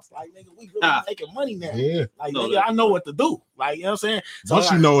the house. Like, nigga, we really making money now. Yeah. Like, nigga, I know what to do. Like, you know what I'm saying? So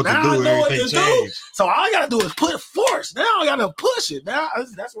Once you know what to now do, I know what everything to do. changes. So all I gotta do is put force. Now I gotta push it. Now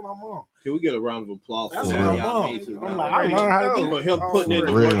that's what I'm on. Can we get a round of applause That's for what that? I'm on. I'm like, I learned how to do For him putting in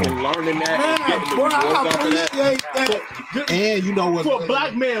the real. work and learning that. Man, and getting boy, the I rewards off of that. appreciate that. And you know what's For a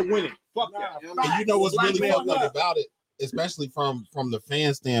black man winning. Fuck that. and you know what's Black really man fucked up winning. about it, especially from the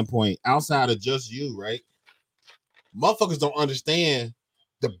fan standpoint, outside of just you, right? Motherfuckers don't understand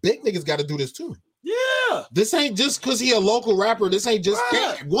the big niggas got to do this too. Yeah. This ain't just because he a local rapper. This ain't just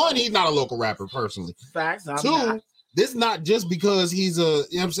Right. one, he's not a local rapper personally. Facts. I'm Two, not. this not just because he's a, you know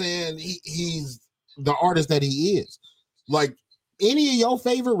what I'm saying, he's the artist that he is. Like any of your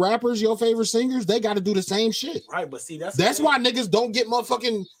favorite rappers, your favorite singers, they got to do the same shit. Right, but see, that's Why niggas don't get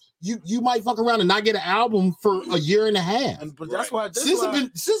motherfucking, you might fuck around and not get an album for a year and a half. But that's why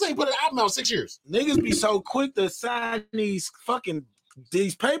Sis ain't put an album out 6 years. niggas be so quick to sign these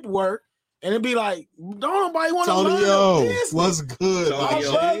paperwork, and it be like, don't nobody want to learn the Tonyo, business. what's good? My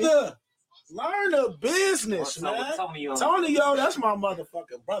Tonyo. brother, learn the business, What's up man. with Tonyo? Tonyo, that's my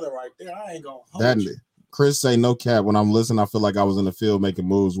motherfucking brother right there. I ain't gonna hold That you. Chris say no cap. When I'm listening, I feel like I was in the field making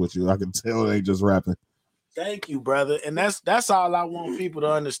moves with you. I can tell they ain't just rapping. Thank you, brother. And that's all I want people to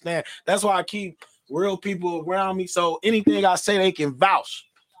understand. That's why I keep real people around me. So anything I say, they can vouch.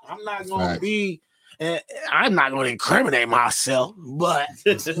 I'm not gonna Facts. I'm not gonna incriminate myself, but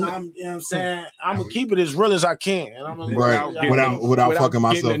you know what I'm saying? I'm gonna keep it as real as I can. And I'm gonna Right. Without fucking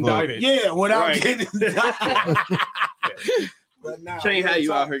myself up. Yeah, without Right. getting But nah, Can't have you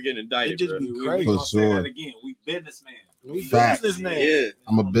real out talk, here getting indicted, it just bro. be We crazy. For gonna say that sure. again. We businessmen. We Facts. businessmen. Yeah.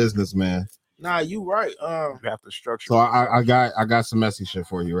 I'm a businessman. Nah, you right. You have to structure. So I got some messy shit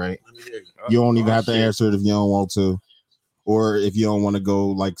for you, right? Let me hear you. You don't even have to shit. answer it if you don't want to, or if you don't want to go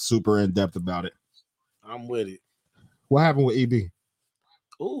like super in depth about it. I'm with it. What happened with EB?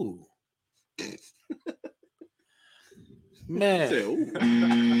 Ooh. Man, Say,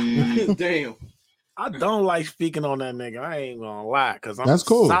 ooh. Damn. I don't like speaking on that nigga. I ain't gonna lie, cause I'm That's a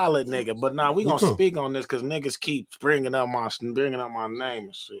cool. solid nigga. But nah, we You gonna cool. speak on this because niggas keep bringing up my name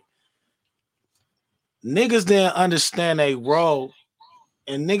and shit. Niggas didn't understand a role,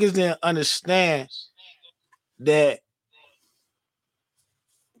 and niggas didn't understand that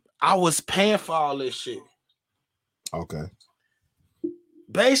I was paying for all this shit. Okay.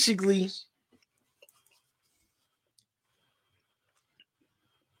 Basically,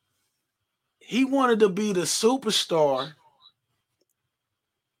 he wanted to be the superstar,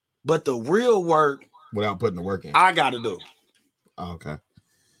 but the real work Without putting the work in. I gotta do. Okay.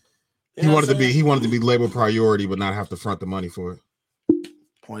 You He know wanted what to be I'm he wanted to be labeled priority, but not have to front the money for it. saying?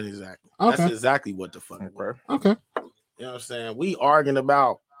 Point exactly. Okay. That's exactly what the fuck. Okay. Okay. You know what I'm saying? We arguing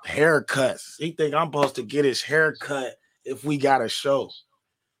about haircuts. He think I'm supposed to get his haircut if we got a show.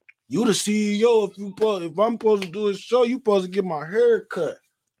 You the CEO. If I'm supposed to do a show, you supposed to get my haircut.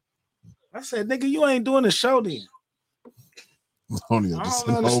 I said, nigga, you ain't doing the show then. Tonyo I just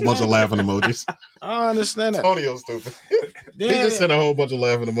don't sent a whole bunch of laughing emojis. I don't understand that. Tonyo's stupid. He Then, just sent a whole bunch of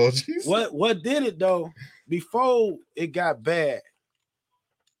laughing emojis. what did it though? Before it got bad,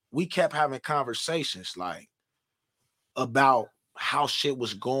 we kept having conversations like about how shit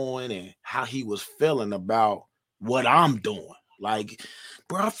was going and how he was feeling about what I'm doing. Like,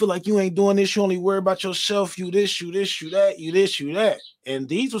 bro, I feel like you ain't doing this. You only worry about yourself. You this, you this, you that, you this, you that. And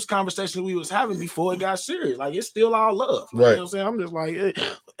these was conversations we was having before it got serious. Like, it's still all love. You know Right. what I'm saying? I'm just like,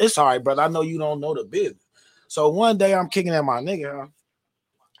 it's all right, brother. I know you don't know the business. So one day I'm kicking at my nigga. Huh?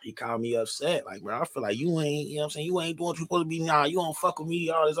 He called me upset. Like, bro, I feel like you ain't, you know what I'm saying? You ain't doing what you supposed to be. Nah, you don't fuck with me,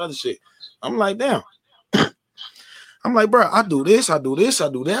 all this other shit. I'm like, damn. I'm like, bro, I do this, I do this, I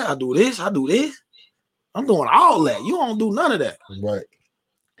do that, I do this, I do this. I'm doing all that. You don't do none of that. Right.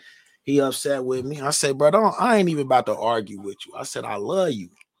 He upset with me. I said, bro, I ain't even about to argue with you. I said, I love you.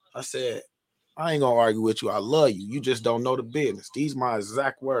 I said, I ain't gonna argue with you. I love you. You just don't know the business. These my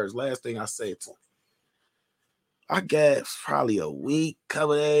exact words. Last thing I said to him. I guess probably a week,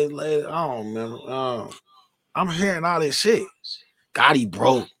 couple days later. I don't remember. I'm hearing all this shit. Gotti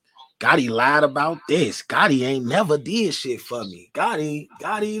broke. Gotti lied about this. Gotti ain't never did shit for me. Gotti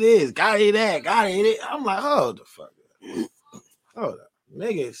this, Gotti that, Gotti this. I'm like, hold the fuck up. Hold up.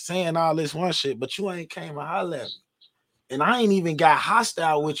 nigga saying all this one shit, but you ain't came and holler at me. And I ain't even got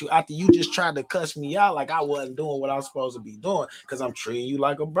hostile with you after you just tried to cuss me out like I wasn't doing what I was supposed to be doing because I'm treating you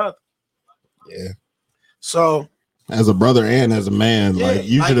like a brother. Yeah. So as a brother and as a man, like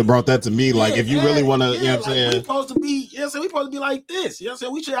you should have brought that to me. Like if you really want to, you know what I'm saying? We supposed to be, you know what I'm saying? We supposed to be like this. You know what I'm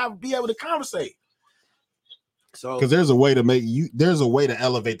saying? We should be able to conversate. So because there's a way to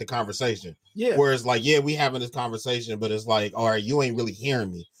elevate the conversation. Yeah. Where it's like, yeah, we having this conversation, but it's like, all right, you ain't really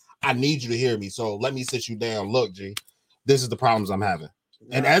hearing me. I need you to hear me. So let me sit you down. Look, G, this is the problems I'm having.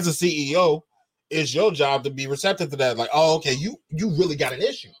 Yeah. And as a CEO, it's your job to be receptive to that. Like, oh, okay, you really got an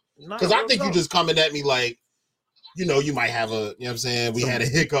issue. Because I think you just coming at me like, you know, you might have a, you know what I'm saying? We had a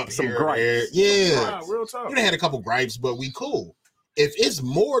hiccup here. Gripes. Yeah. Real talk. You had a couple gripes, but we cool. If it's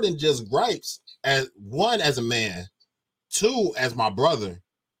more than just gripes, as one, as a man, two, as my brother,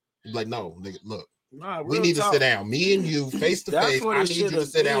 you're like, no, nigga, look, we need to sit down. Me and you, face to face. I need you to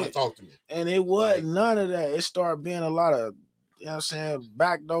sit down and talk to me. And it wasn't none of that. It started being a lot of, you know what I'm saying,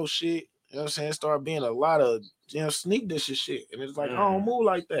 backdoor shit. You know what I'm saying? It started being a lot of, you know, sneak dish and shit. And it's like, I don't move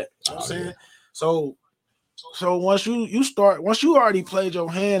like that. You know what I'm saying? So once you already played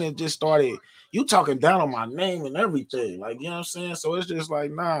your hand and just started, you talking down on my name and everything. Like, you know what I'm saying? So it's just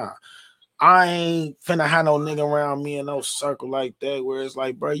like, nah, I ain't finna have no nigga around me in no circle like that where it's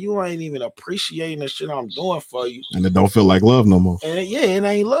like, bro, you ain't even appreciating the shit I'm doing for you. And it don't feel like love no more. And it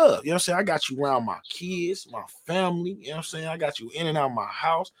ain't love. You know what I'm saying? I got you around my kids, my family. You know what I'm saying? I got you in and out of my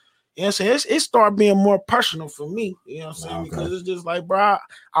house. You know what I'm saying? It started being more personal for me. You know what I'm saying? Okay. Because it's just like, bro,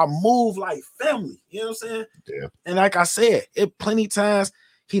 I move like family. You know what I'm saying? Yeah. And like I said, it plenty times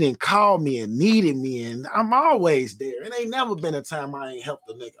he didn't call me and needed me, and I'm always there. It ain't never been a time I ain't helped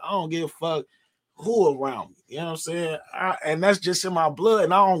a nigga. I don't give a fuck who around me. You know what I'm saying? And that's just in my blood,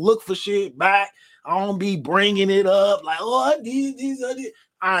 and I don't look for shit back. I don't be bringing it up like, oh, these.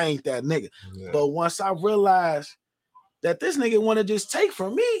 I ain't that nigga. Yeah. But once I realized that this nigga want to just take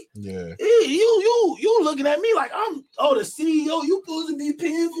from me, yeah, you looking at me like I'm the CEO. You supposed to be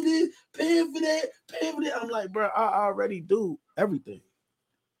paying for this, paying for that, paying for that. I'm like, bro, I already do everything.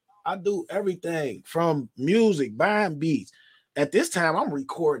 I do everything from music, buying beats. At this time, I'm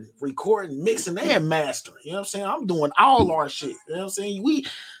recording, mixing, and mastering. You know what I'm saying? I'm doing all our shit. You know what I'm saying? We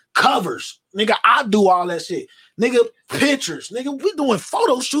covers, nigga. I do all that shit, nigga. Pictures, nigga. We doing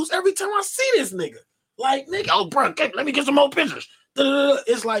photo shoots every time I see this nigga. Like, nigga, oh, bro, let me get some more pictures.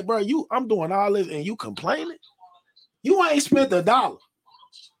 It's like, bro, I'm doing all this and you complaining? You ain't spent $1.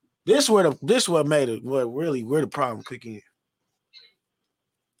 This what made it. What really where the problem kick in.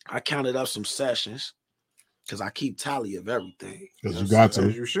 I counted up some sessions because I keep tally of everything. Because you got to.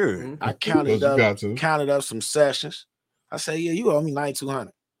 You should. I counted up some sessions. I say, yeah, you owe me $9,200.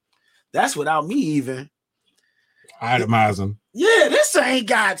 That's without me even itemizing. Yeah, this ain't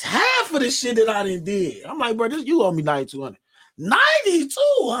got half of the shit that I done did. I'm like, bro, you owe me $9,200.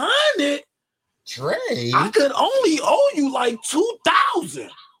 $9,200? Trey, I could only owe you like $2,000.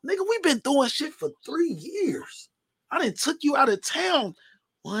 Nigga, we've been doing shit for 3 years. I done took you out of town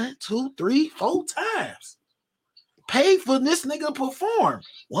 1, 2, 3, 4 times. Paid for this nigga to perform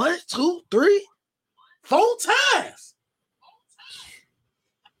 1, 2, 3, 4 times.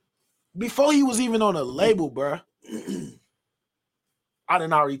 Before he was even on a label, bro, I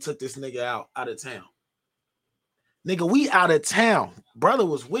done already took this nigga out of town. Nigga, we out of town. Brother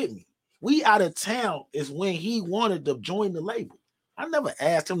was with me. We out of town is when he wanted to join the label. I never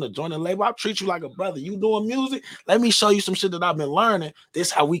asked him to join the label. I treat you like a brother. You doing music? Let me show you some shit that I've been learning.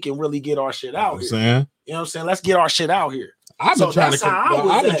 This how we can really get our shit out here. Saying? You know what I'm saying? Let's get our shit out here. I've been trying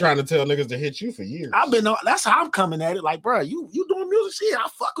to tell niggas to hit you for years. That's how I'm coming at it. Like, bro, you doing music shit? I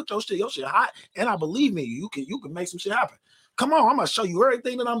fuck with your shit. Your shit hot, and I believe in you. You can make some shit happen. Come on, I'm gonna show you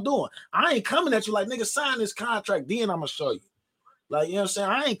everything that I'm doing. I ain't coming at you like, nigga, sign this contract, then I'm gonna show you. Like, you know what I'm saying?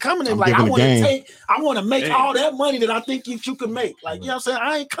 I ain't coming in like I want to make all that money that I think you can make. Like, you know what I'm saying?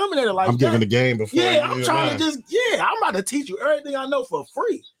 I ain't coming in it like I'm giving the game before. Yeah, I'm trying to I'm about to teach you everything I know for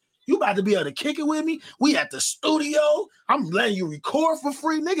free. You about to be able to kick it with me. We at the studio. I'm letting you record for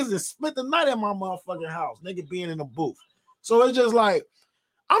free. Niggas just spent the night at my motherfucking house. Nigga being in the booth. So it's just like,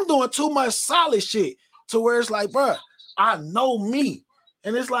 I'm doing too much solid shit to where it's like, bro, I know me.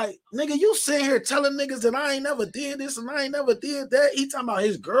 And it's like, nigga, you sitting here telling niggas that I ain't never did this and I ain't never did that. He talking about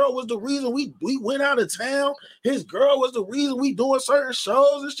his girl was the reason we went out of town. His girl was the reason we doing certain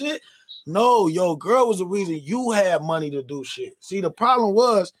shows and shit. No, your girl was the reason you had money to do shit. See, the problem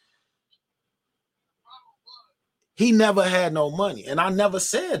was he never had no money. And I never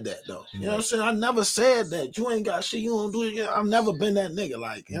said that, though. You know what I'm saying? I never said that. You ain't got shit. You don't do it. I've never been that nigga.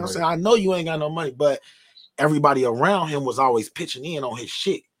 Like, you know what I'm saying? I know you ain't got no money, but everybody around him was always pitching in on his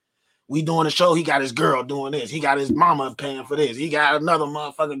shit. We doing a show, he got his girl doing this. He got his mama paying for this. He got another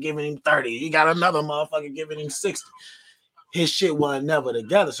motherfucker giving him 30. He got another motherfucker giving him 60. His shit wasn't never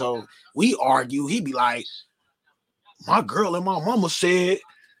together. So we argue. He be like, my girl and my mama said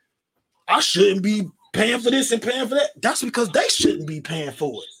I shouldn't be paying for this and paying for that. That's because they shouldn't be paying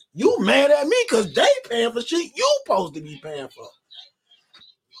for it. You mad at me because they paying for shit you supposed to be paying for.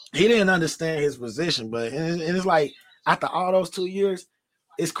 He didn't understand his position, but and it's like after all those 2 years,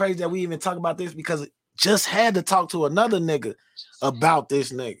 it's crazy that we even talk about this because just had to talk to another nigga about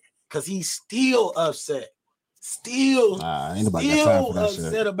this nigga because he's still upset. Still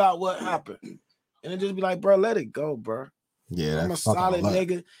upset about what happened. And it just be like, bro, let it go, bro. Yeah, I'm a solid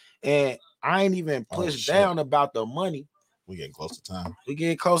nigga, and I ain't even pushed down about the money. We getting close to time.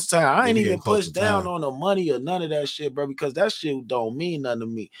 I ain't even pushed down on the money or none of that shit, bro, because that shit don't mean nothing to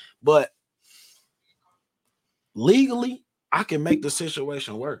me. But legally, I can make the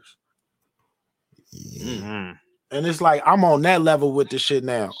situation worse. Yeah. And it's like I'm on that level with this shit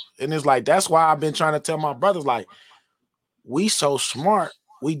now. And it's like that's why I've been trying to tell my brothers, like, we so smart,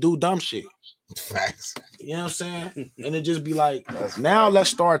 we do dumb shit. Facts. You know what I'm saying? And it just be like, now let's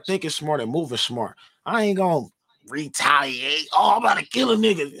start thinking smart and moving smart. I ain't gonna retaliate. Oh, I'm about to kill a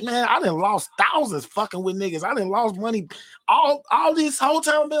nigga. Man, I done lost thousands fucking with niggas. I done lost money all this whole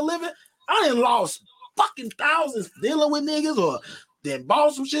time I've been living. I done lost fucking thousands dealing with niggas or then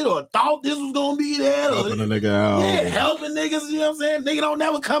bought some shit or thought this was gonna be that. Helping a nigga out. Yeah, helping niggas, you know what I'm saying? Nigga don't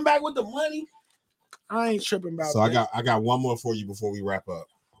never come back with the money. I ain't tripping about that. So I got one more for you before we wrap up.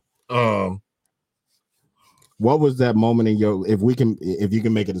 What was that moment in your if you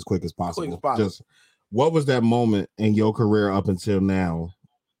can make it as quick as possible? Just what was that moment in your career up until now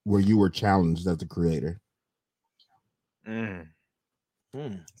where you were challenged as a creator? That's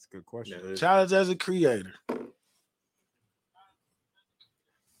a good question. Challenged as a creator.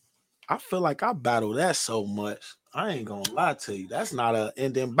 I feel like I battle that so much. I ain't gonna lie to you. That's not an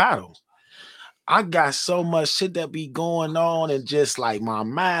ending battle. I got so much shit that be going on and just like my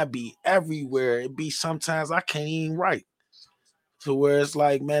mind be everywhere. It be sometimes I can't even write. To where it's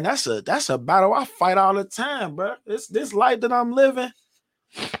like, man, that's a battle I fight all the time, bro. This life that I'm living.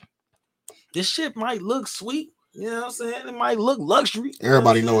 This shit might look sweet. You know what I'm saying? It might look luxury.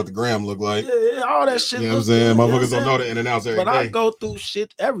 Everybody know what the gram look like. Yeah, all that shit. You know what I'm saying? Motherfuckers don't know the in and outs every day. But I go through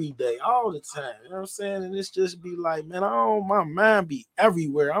shit every day, all the time. You know what I'm saying? And it's just be like, man, my mind be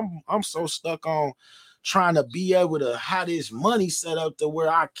everywhere. I'm so stuck on trying to be able to have this money set up to where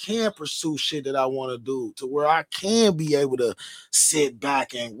I can pursue shit that I want to do, to where I can be able to sit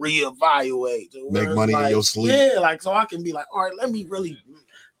back and reevaluate. Make money in your sleep. Yeah, like so I can be like, all right, let me really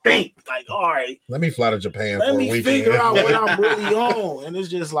think, like, all right, let me fly to Japan. Let me figure out what I'm really on. And it's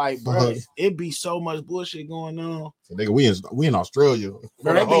just like, bro, it be so much bullshit going on. So, nigga, we in Australia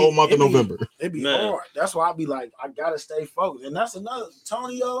for the whole month of November. It be hard. That's why I be like, I gotta stay focused. And that's another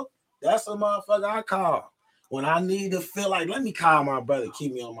Tonio. That's a motherfucker I call when I need to feel like, let me call my brother,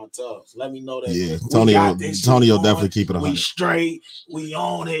 keep me on my toes. Let me know that. Yeah, Tonio definitely keep it 100. We straight, we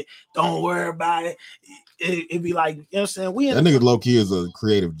own it. Don't worry about it. It be like, you know what I'm saying? That nigga low key is a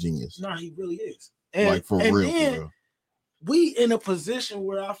creative genius. No, he really is. And, like for real. We in a position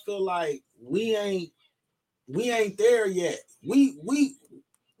where I feel like we ain't there yet. We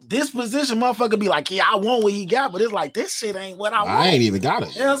this position, motherfucker be like, yeah, I want what he got, but it's like this shit ain't what I want. I ain't even got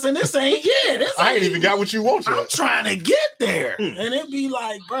it. You know what I'm saying? This ain't I ain't even got what you want yet. I'm trying to get there. And it be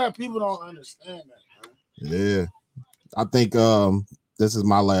like, bro, people don't understand that, man. Yeah. I think this is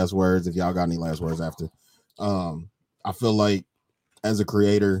my last words. If y'all got any last words after. I feel like as a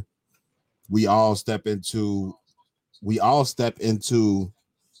creator, we all step into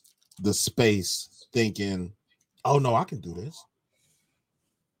the space thinking, oh no, I can do this.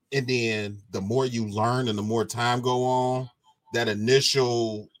 And then the more you learn and the more time go on, that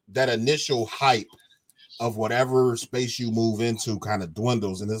initial hype of whatever space you move into kind of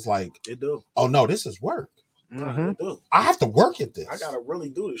dwindles. And it's like, oh no, this is work. Mm-hmm. I have to work at this. I gotta really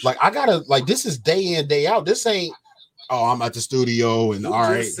do this. Like this is day in, day out. This ain't, oh, I'm at the studio and all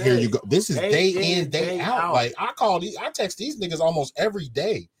right, here you go. This is day in, day out. Like I text these niggas almost every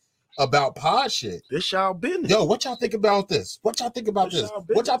day about pod shit. This y'all business. Yo, what y'all think about this? What y'all think about this?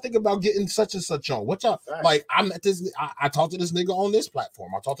 What y'all think about getting such and such on? What y'all like? I'm at this. I talked to this nigga on this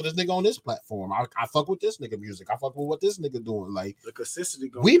platform. I talked to this nigga on this platform. I fuck with this nigga music. I fuck with what this nigga doing. Like the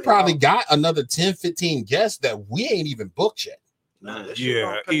consistency. We probably got another 10, 15 guests that we ain't even booked yet. Nah,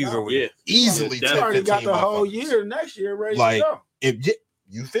 yeah, easily. Yeah. Easily. We already got the whole year next year ready to go. If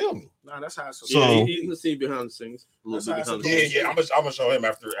you feel me? Nah, that's how it's supposed to be. You can see behind the scenes. Yeah, I'm gonna show him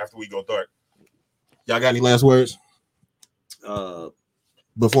after we go dark. Y'all got any last words Uh,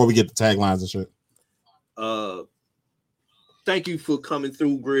 before we get the taglines and shit? Thank you for coming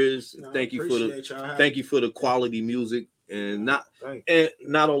through, Grizz. No, Thank you for the quality music, and not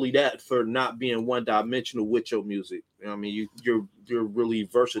only that, for not being one dimensional with your music. I mean, you're really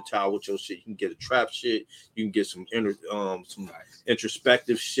versatile with your shit. You can get a trap shit, you can get some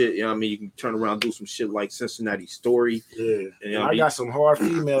introspective shit. You know what I mean? You can turn around and do some shit like Cincinnati Story. Yeah, and I got some hard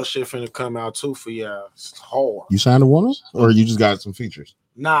female shit finna come out too for y'all. It's hard. You signed a woman, or you just got some features?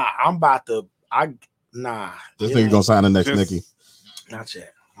 Nah, I'm about to. This nigga gonna sign the next Nicki. Not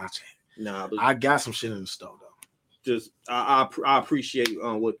yet. Nah, but I got some shit in the store though. Just I appreciate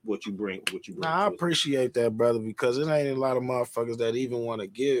what you bring. Nah, I appreciate that, brother, because it ain't a lot of motherfuckers that even want to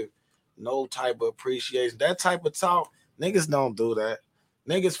give no type of appreciation. That type of talk, niggas don't do that.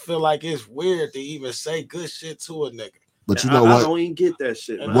 Niggas feel like it's weird to even say good shit to a nigga. But you know what? I don't even get that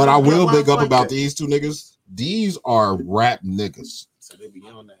shit. Man. What I will big up about these two niggas, these are rap niggas. So they be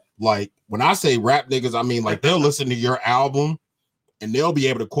on that. Like when I say rap niggas, I mean like they'll listen to your album and they'll be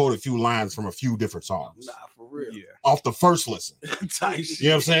able to quote a few lines from a few different songs. Nah, for real. Yeah. Off the first listen. You know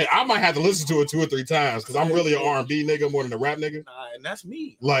what I'm saying? I might have to listen to it 2 or 3 times because I'm really an R&B nigga more than a rap nigga. Nah, and that's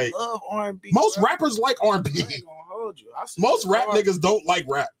me. Like, I love R&B. Most rappers like R&B. I ain't gonna hold you. Most rap niggas don't like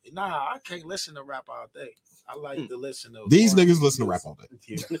rap. Nah, I can't listen to rap all day. I like to listen to these niggas listen to rap all day.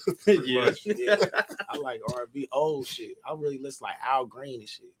 Yeah. I like R&B old shit. I really listen like Al Green and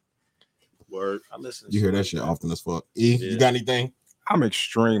shit. Word. I listen. You hear that shit often as fuck. E, you got anything? I'm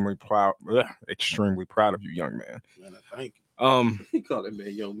extremely proud of you, young man. Thank you. He called that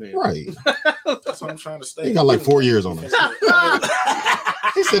man young man. Right. That's what I'm trying to say. He got like 4 years on us.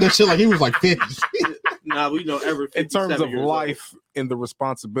 He said that shit like he was like 50. Nah, we don't ever. In terms of life and the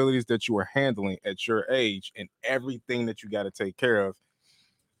responsibilities that you are handling at your age and everything that you got to take care of,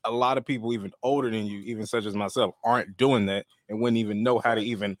 a lot of people even older than you, even such as myself, aren't doing that and wouldn't even know how to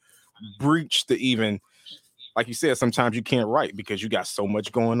even breach the even. Like you said, sometimes you can't write because you got so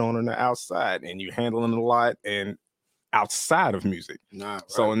much going on the outside and you're handling a lot and outside of music. Nah, right.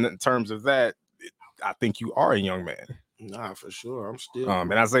 So in terms of that, I think you are a young man. Nah, for sure. I'm still.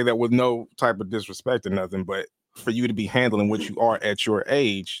 And I say that with no type of disrespect or nothing, but for you to be handling what you are at your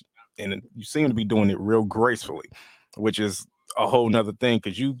age, and you seem to be doing it real gracefully, which is a whole nother thing.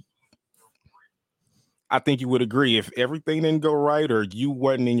 Because I think you would agree if everything didn't go right or you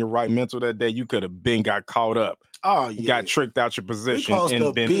wasn't in your right mental that day, you could have been got caught up. Oh, yeah. Got tricked out your position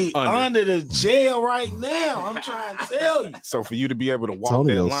and been under the jail right now. I'm trying to tell you. So for you to be able to walk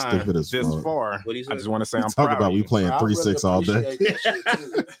Antonio's that line stupid as this fuck. far, I just want to say I'm talk proud about of you. we playing 3-6 all day.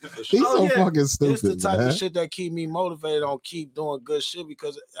 He's so fucking stupid. It's the type man. of shit that keep me motivated on keep doing good shit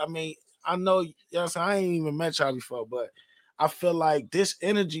because I mean I know you know what I'm saying, I ain't even met y'all before, but I feel like this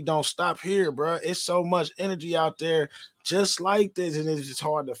energy don't stop here, bro. It's so much energy out there just like this, and it's just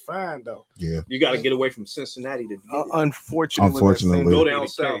hard to find, though. Yeah. You got to get away from Cincinnati to unfortunately, go down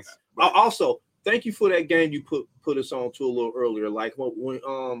south. Also, thank you for that game you put us on to a little earlier. Like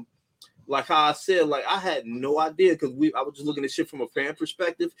when like how I said, like I had no idea because I was just looking at shit from a fan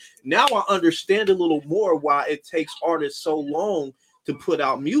perspective. Now I understand a little more why it takes artists so long to put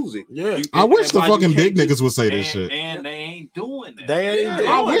out music. Yeah, I wish the fucking big niggas would say this shit. And they ain't doing that. They ain't.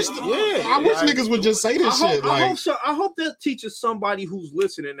 I wish niggas would just say this shit. I hope that teaches somebody who's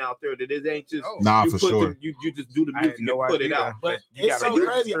listening out there that it ain't just nah for sure. You just do the music and put it out. But it's so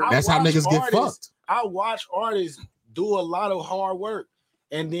crazy. That's how niggas get fucked. I watch artists do a lot of hard work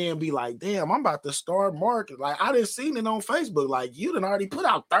and then be like, damn, I'm about to start marketing. Like I didn't see it on Facebook. Like you done already put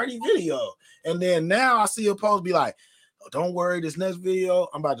out 30 videos, and then now I see a post be like, don't worry, this next video,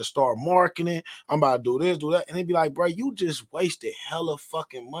 I'm about to start marketing. I'm about to do this, do that. And they'd be like, bro, you just wasted hella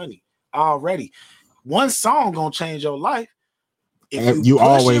fucking money already. One song gonna change your life. If you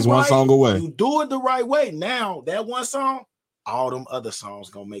always one song away. You do it the right way. Now, that one song, all them other songs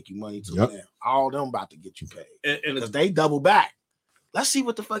gonna make you money too. Now. All them about to get you paid. Because they double back. Let's see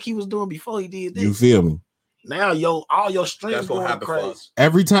what the fuck he was doing before he did this. You feel me? Now, all your streams going crazy.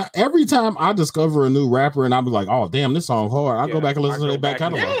 Every time I discover a new rapper and I'll be like, oh damn, this song hard. I go back and listen to their back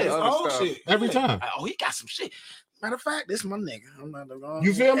catalog. Every time. Oh, he got some shit. Matter of fact, this is my nigga. I'm not gonna.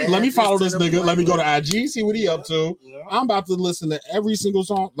 You feel me? Let me follow this nigga. Let me go to IG, see what he up to. Yeah. I'm about to listen to every single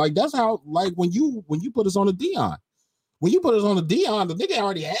song. Like that's how. Like when you put us on the Dion, the nigga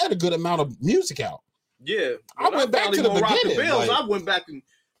already had a good amount of music out. Yeah, I went back to the beginning. I went back and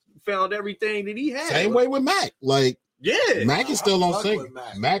found everything that he had. Same way with Mac. Like, yeah, Mac is still on sync.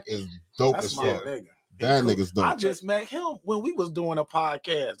 Mac is dope as fuck. That nigga's I dope. just met him when we was doing a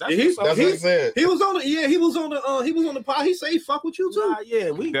podcast. That's He- what's up. That's what he said. He was on the he was on the pod. He say he fuck with you too. Nah,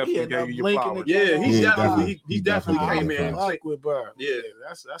 yeah, we Definitely ended up gave you your blinking flowers. together. Yeah, on he the definitely pod. he definitely definitely came got in. the and Fuck with bro. Yeah.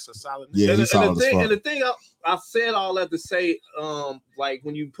 That's a solid. Yeah, nigga. he's solid as fuck. And the thing I said all that to say, like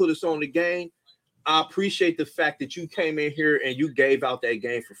when you put us on the game, I appreciate the fact that you came in here and you gave out that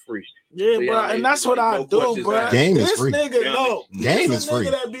game for free. Yeah, So, yeah, bro, I mean, and that's what like, I no do, questions bro. asked. Game is This free. nigga, Yeah. no, Game this is a nigga free.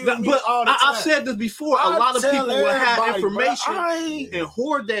 that be with me But all the I've time. said this before. A I lot of tell people will have everybody, bro, information I ain't- and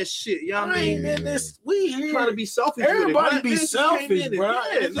hoard that shit. You know what I I ain't mean? in this. We here. Trying to be selfish. Everybody with it. be Man just selfish, came in and- bro. Yeah,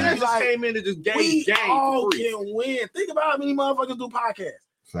 It's man just like, came in and just gave we game all for free. can win. Think about how many motherfuckers do podcasts.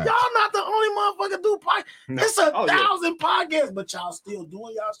 Facts. Y'all not the only motherfucker do podcasts. No. It's a Oh, yeah. 1,000 podcasts, but y'all still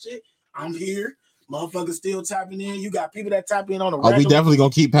doing y'all shit. I'm here. Motherfuckers still tapping in. You got people that tap in on the Oh, we regular. definitely gonna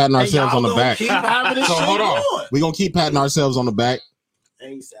keep patting And ourselves y'all on the gonna back. Keep having this So shit hold on. going. We gonna keep patting ourselves on the back.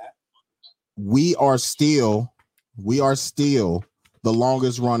 ASAP. We are still the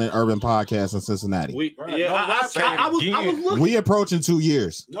longest running urban podcast in Cincinnati. Right, Yeah, no rap I was looking. We approaching 2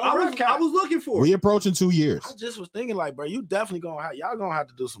 years. No, I was looking for. We approaching 2 years. I just was thinking, like, bro, you definitely y'all gonna have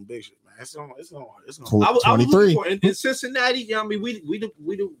to do some big shit, man. It's gonna. I was 23. looking for in Cincinnati. You know what I mean,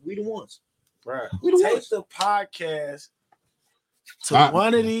 we the ones. Right. We the Take ones. the podcast to All right.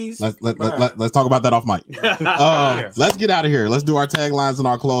 one of these. Let's talk about that off mic. Let's get out of here. Let's do our taglines and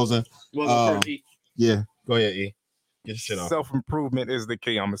our closing. Yeah, go ahead, E. Get your shit off. Self-improvement is the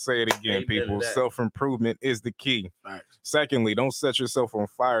key. I'm gonna say it again, Amen to people. that. Self-improvement is the key. Right. Secondly, don't set yourself on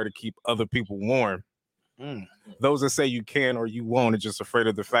fire to keep other people warm. Those that say you can or you won't are just afraid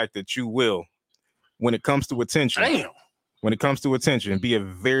of the fact that you will. When it comes to attention, be a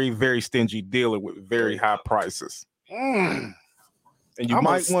very, very stingy dealer with very high prices. And you I'm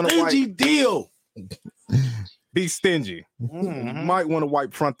might a want to stingy deal. be stingy. You might want to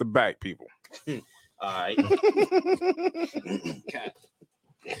wipe front to back, people. All right.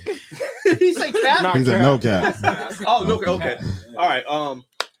 He say cat? He's a no cap. Oh, no. Okay. All right.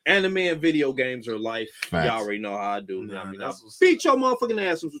 Anime and video games are life. Facts. Y'all already know how I do. I mean, I beat your motherfucking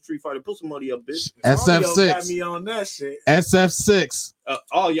ass with Street Fighter. Put some money up, bitch. Mario got me on that shit. SF6.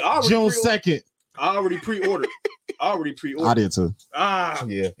 June 2nd. I already pre-ordered. I did too.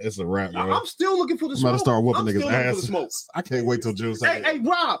 Yeah, it's a wrap, bro. I'm still looking for the I'm smoke. about to start whooping I'm niggas' still looking for the ass. smoke. I can't wait till June 2nd. Hey,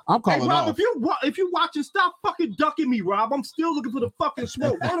 Rob. I'm calling Rob, off. if you watching, stop fucking ducking me, Rob. I'm still looking for the fucking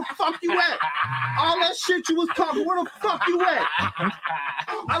smoke. Where the fuck you at? All that shit you was talking. Where the fuck you at?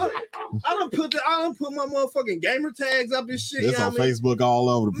 I don't put my motherfucking gamer tags up and shit. It's you know on what I mean? Facebook all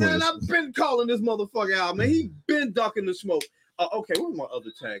over the place. Man, I've been calling this motherfucker out, man. He been ducking the smoke. Okay, what are my other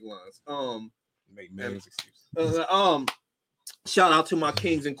taglines? Make millions excuses. Shout out to my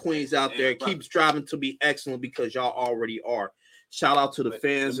kings and queens out there. Keep striving to be excellent because y'all already are. Shout out to the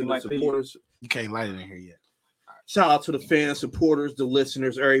fans and the supporters. You can't light it in here yet. Shout out to the fans, supporters, the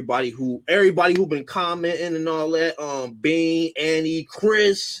listeners, everybody who been commenting and all that. Bean, Annie,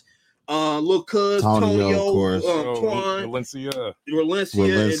 Chris, Lil Cuz, Tonio, of course. Twan, Valencia.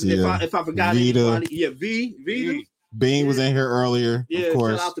 And if I forgot Vita. anybody, Vita. Bean was in here earlier, Yeah, of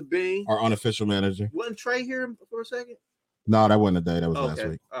course. shout out to Bean. Our unofficial manager. Wasn't Trey here for a second? No, that wasn't a day. That was last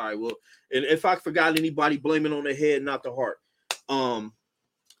week. All right. Well, and if I forgot anybody, blame it on the head, not the heart.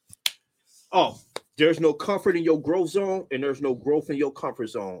 There's no comfort in your growth zone, and there's no growth in your comfort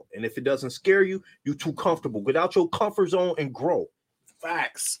zone. And if it doesn't scare you, you're too comfortable. Get out your comfort zone and grow.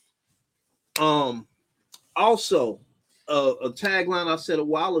 Facts. Also, a tagline I said a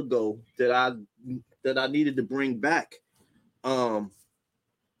while ago that I needed to bring back. When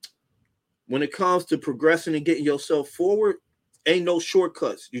it comes to progressing and getting yourself forward, ain't no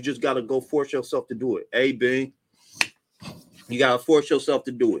shortcuts. You just got to go force yourself to do it. Hey, Bing, you got to force yourself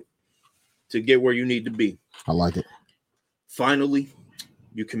to do it to get where you need to be. I like it. Finally,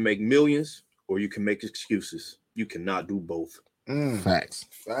 you can make millions or you can make excuses. You cannot do both. Facts.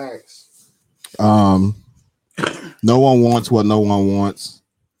 Facts. No one wants what no one wants.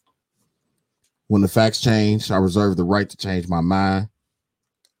 When the facts change, I reserve the right to change my mind.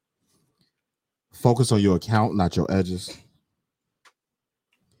 Focus on your account, not your edges.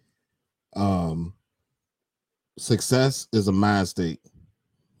 Success is a mind state.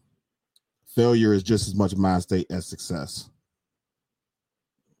 Failure is just as much a mind state as success.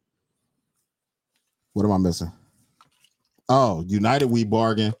 What am I missing? Oh, united we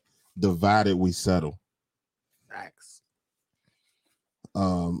bargain, divided we settle. Facts.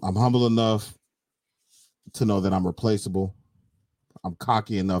 I'm humble enough to know that I'm replaceable. I'm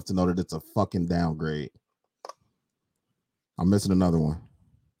cocky enough to know that it's a fucking downgrade. I'm missing another one.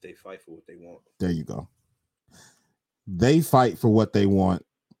 They fight for what they want. There you go. They fight for what they want.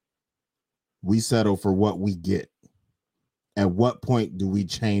 we settle for what we get. At what point do we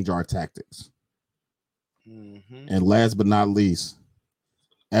change our tactics? Mm-hmm. And last but not least,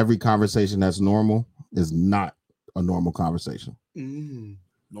 every conversation that's normal is not a normal conversation.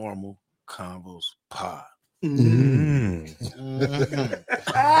 Normal Convos Pod.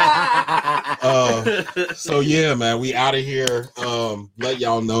 So yeah, man, we out of here. Let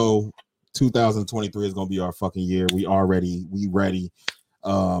y'all know 2023 is gonna be our fucking year. We ready.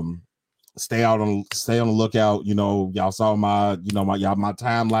 Stay on the lookout. You know, y'all saw my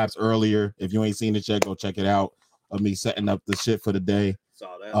time lapse earlier. If you ain't seen it yet, go check it out of me setting up the shit for the day.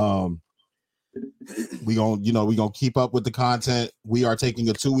 Saw that. We gonna keep up with the content. We are taking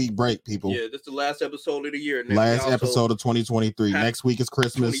a 2-week break, people. Yeah, this is the last episode of the year. Last episode of 2023. Next week is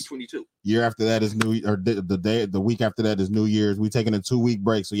Christmas. 2022. Year after that is the week after that is New Year's. We taking a 2-week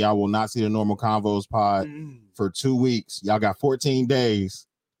break, so y'all will not see the Normal Convos pod for 2 weeks. Y'all got 14 days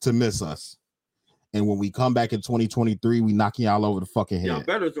to miss us. And when we come back in 2023, we knocking y'all over the fucking head. Y'all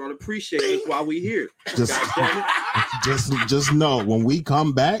better don't appreciate us while we here. Just know when we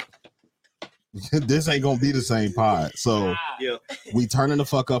come back, this ain't gonna be the same pod. So yeah, we turning the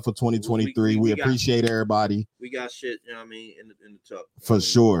fuck up for 2023. We appreciate everybody. We got shit, you know what I mean, in the tuck. For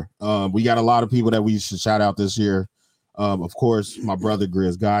sure. We got a lot of people that we should shout out this year. Of course, my brother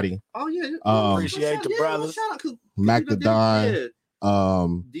Grizz Gotti. Oh yeah. Appreciate the brothers. Mac the Don.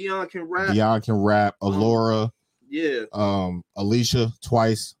 Dion can rap. Alora. Yeah. Alicia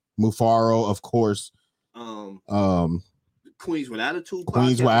twice. Mufaro, of course. Queens with Attitude.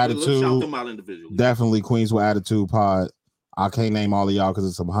 Queens with Attitude. Shout them out individually. Definitely Queens with Attitude pod. I can't name all of y'all because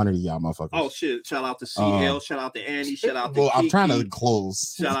it's some 100 of y'all motherfuckers. Oh shit! Shout out to CL. Shout out to Andy. Shout out to Well, Kiki. I'm trying to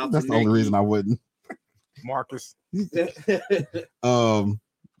close. Shout out That's to the only Nikki. reason I wouldn't. Marcus.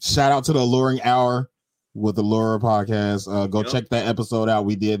 Shout out to the Alluring Hour with the Allura podcast. Go check that episode out.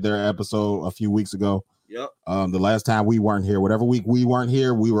 We did their episode a few weeks ago. Yep. The last time we weren't here, whatever week we weren't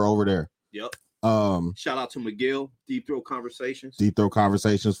here, we were over there. Yep. Shout out to McGill, Deep Throat Conversations. Deep Throat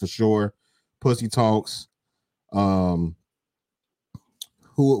Conversations for sure. Pussy Talks. Who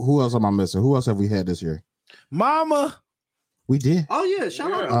else am I missing? Who else have we had this year? Mama. We did. Oh yeah,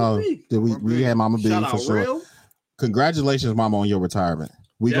 shout out Mama B. Did we had Mama B Shout for out sure. Real. Congratulations, Mama, on your retirement.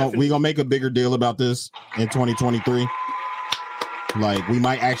 We gonna make a bigger deal about this in 2023. Like we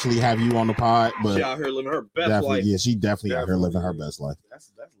might actually have you on the pod, but she out here living her best life. Yeah, she definitely out here living her best life.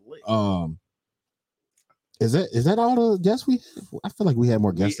 That's lit. Is that all the guests we? I feel like we had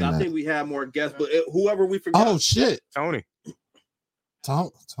more guests. I think we had more guests, but whoever we forgot. Oh shit, Tony.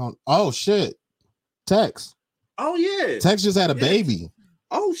 Oh shit, Tex. Oh yeah, Tex just had a baby.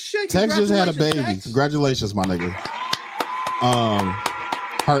 Oh shit, Tex just had a baby. Tex. Congratulations, my nigga.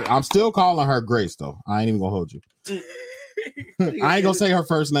 I'm still calling her Grace though. I ain't even gonna hold you. I ain't gonna say her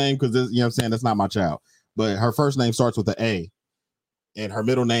first name because you know what I'm saying, that's not my child. But her first name starts with an A, and her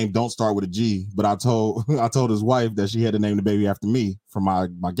middle name don't start with a G. But I told his wife that she had to name the baby after me for my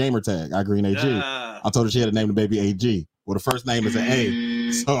gamer tag. I Green AG. I told her she had to name the baby AG. Well, the first name is an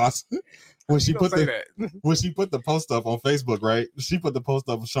A. So when she put the post up on Facebook, right? She put the post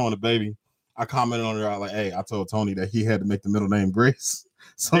up showing the baby. I commented on her. I was like, hey, I told Tony that he had to make the middle name Grace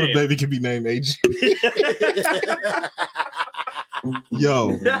so the baby can be named AG.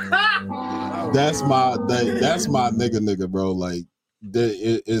 Yo, that's my nigga, bro. Like,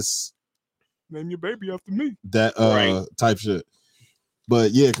 it's name your baby after me. That type shit.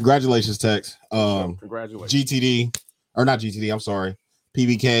 But yeah, congratulations, Tex. Congratulations. GTD or not GTD? I'm sorry.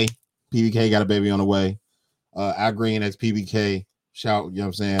 PBK got a baby on the way. Al Green ex PBK. Shout, you know what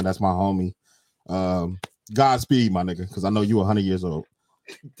I'm saying? That's my homie. Godspeed, my nigga, because I know you 100 years old.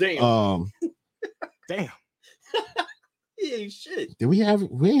 Damn. Damn. He ain't shit. We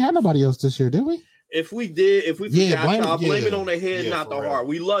ain't had nobody else this year, did we? If we forgot y'all, blame it on the head, not the heart.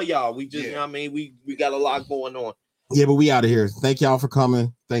 We love y'all. We just, you know what I mean? We got a lot going on. Yeah, but we out of here. Thank y'all for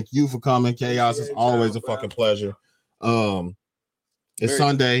coming. Thank you for coming. Chaos is always a fucking pleasure. It's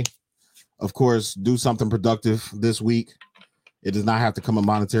Sunday. Of course, do something productive this week. It does not have to come a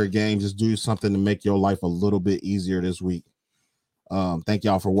monetary gain. Just do something to make your life a little bit easier this week. Thank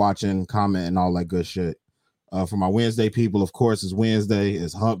y'all for watching, comment, and all that good shit. For my Wednesday people, of course, it's Wednesday.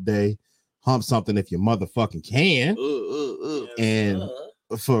 It's hump day. Hump something if you motherfucking can. And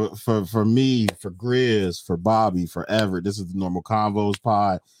for me, for Grizz, for Bobby, for Everett, this is the Normal Convos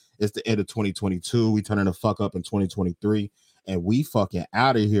pod. It's the end of 2022. We turning the fuck up in 2023. And we fucking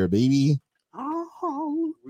out of here, baby.